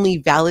 which only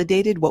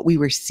validated what we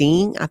were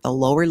seeing at the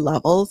lower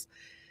levels.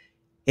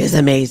 Is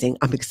amazing.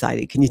 I'm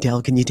excited. Can you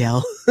tell? Can you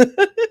tell?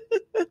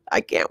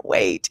 I can't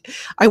wait.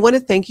 I want to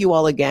thank you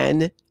all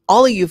again,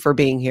 all of you for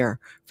being here,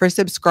 for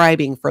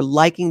subscribing, for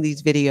liking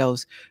these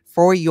videos,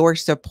 for your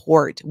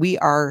support.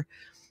 We're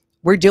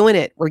doing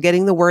it. We're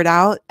getting the word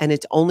out, and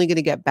it's only going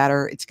to get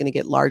better. It's going to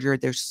get larger.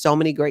 There's so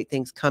many great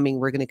things coming.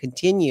 We're going to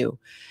continue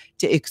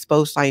to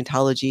expose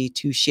Scientology,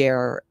 to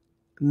share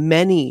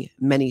many,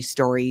 many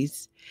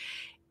stories.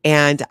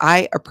 And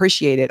I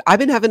appreciate it. I've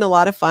been having a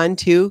lot of fun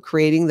too,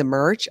 creating the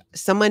merch.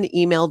 Someone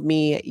emailed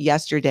me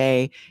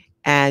yesterday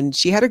and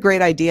she had a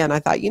great idea. And I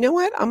thought, you know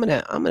what? I'm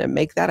going to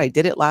make that. I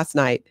did it last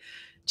night.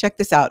 Check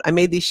this out. I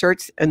made these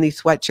shirts and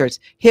these sweatshirts.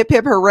 Hip,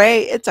 hip,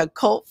 hooray. It's a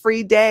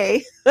cult-free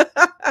day.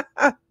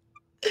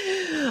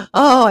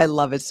 Oh, I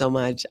love it so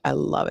much. I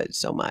love it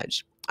so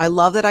much. I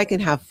love that I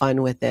can have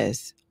fun with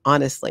this,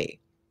 honestly,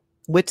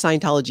 with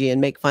Scientology and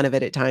make fun of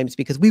it at times,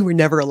 because we were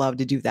never allowed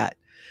to do that.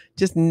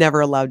 Just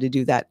never allowed to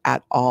do that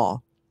at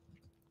all.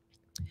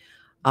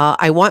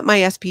 I want my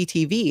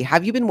SPTV.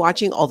 Have you been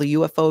watching all the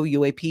UFO,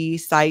 UAP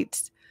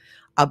sites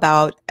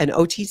about an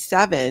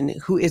OT7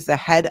 who is the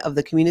head of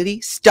the community?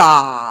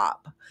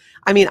 Stop.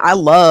 I mean, I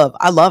love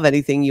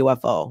anything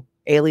UFO,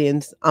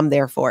 aliens. I'm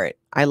there for it.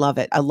 I love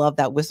it. I love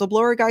that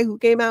whistleblower guy who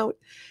came out.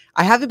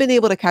 I haven't been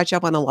able to catch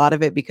up on a lot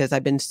of it because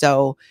I've been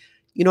so,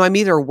 I'm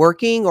either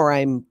working or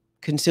I'm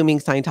consuming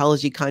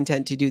Scientology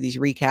content to do these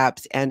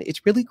recaps, and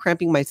it's really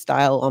cramping my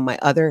style on my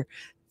other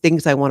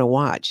things I want to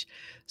watch.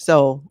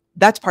 So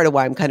that's part of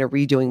why I'm kind of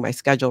redoing my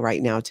schedule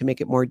right now to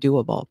make it more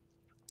doable.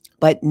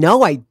 But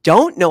no, I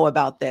don't know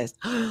about this.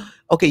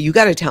 Okay, you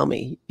got to tell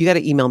me. You got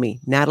to email me,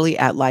 Natalie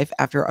at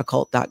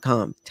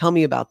lifeafteraccult.com. Tell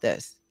me about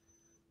this.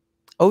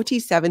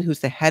 OT7,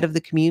 who's the head of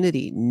the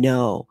community?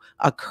 No.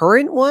 A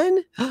current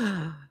one?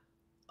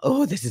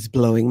 Oh, this is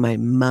blowing my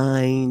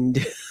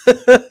mind.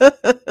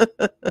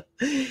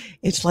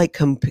 It's like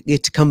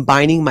it's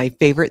combining my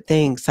favorite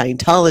thing,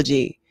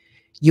 Scientology,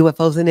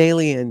 UFOs and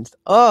aliens.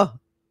 Oh,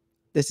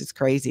 this is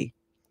crazy.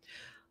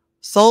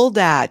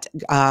 Soldat,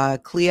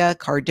 Clea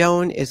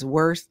Cardone is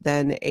worse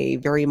than a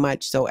very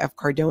much so F.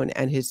 Cardone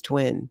and his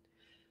twin.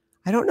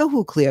 I don't know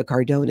who Clea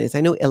Cardone is.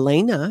 I know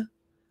Elena.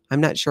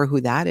 I'm not sure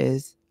who that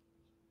is.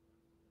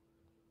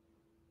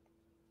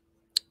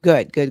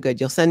 Good, good,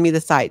 good. You'll send me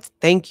the sites.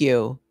 Thank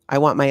you. I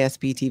want my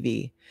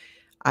SPTV.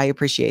 I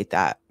appreciate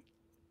that.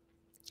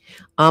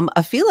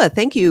 Afila,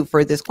 thank you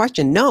for this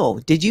question. No,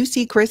 did you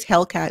see Chris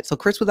Hellcat? So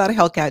Chris without a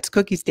Hellcat's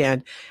cookie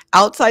stand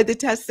outside the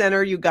test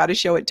center. You got to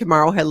show it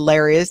tomorrow.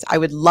 Hilarious. I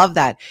would love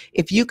that.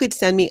 If you could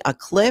send me a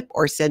clip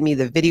or send me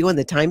the video and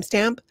the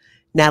timestamp,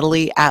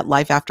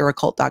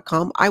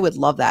 Natalie@lifeafteraccult.com. I would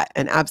love that.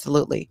 And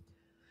absolutely.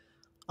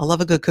 I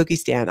love a good cookie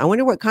stand. I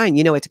wonder what kind.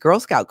 You know, it's Girl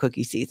Scout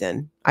cookie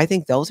season. I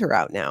think those are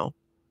out now.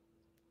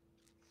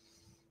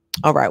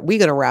 All right, we're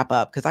going to wrap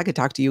up because I could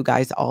talk to you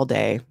guys all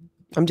day.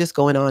 I'm just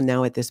going on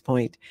now at this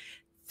point.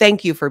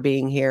 Thank you for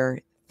being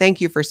here. Thank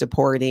you for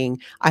supporting.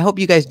 I hope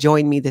you guys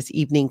join me this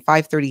evening,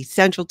 5:30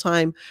 Central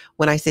Time,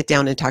 when I sit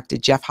down and talk to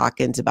Jeff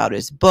Hawkins about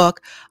his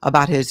book,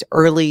 about his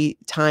early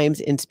times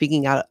in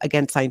speaking out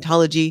against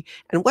Scientology,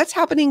 and what's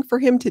happening for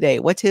him today.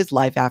 What's his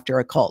life after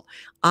a cult?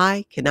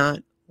 I cannot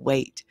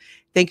wait.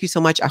 Thank you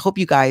so much. I hope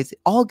you guys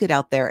all get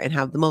out there and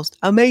have the most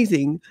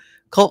amazing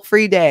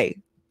cult-free day.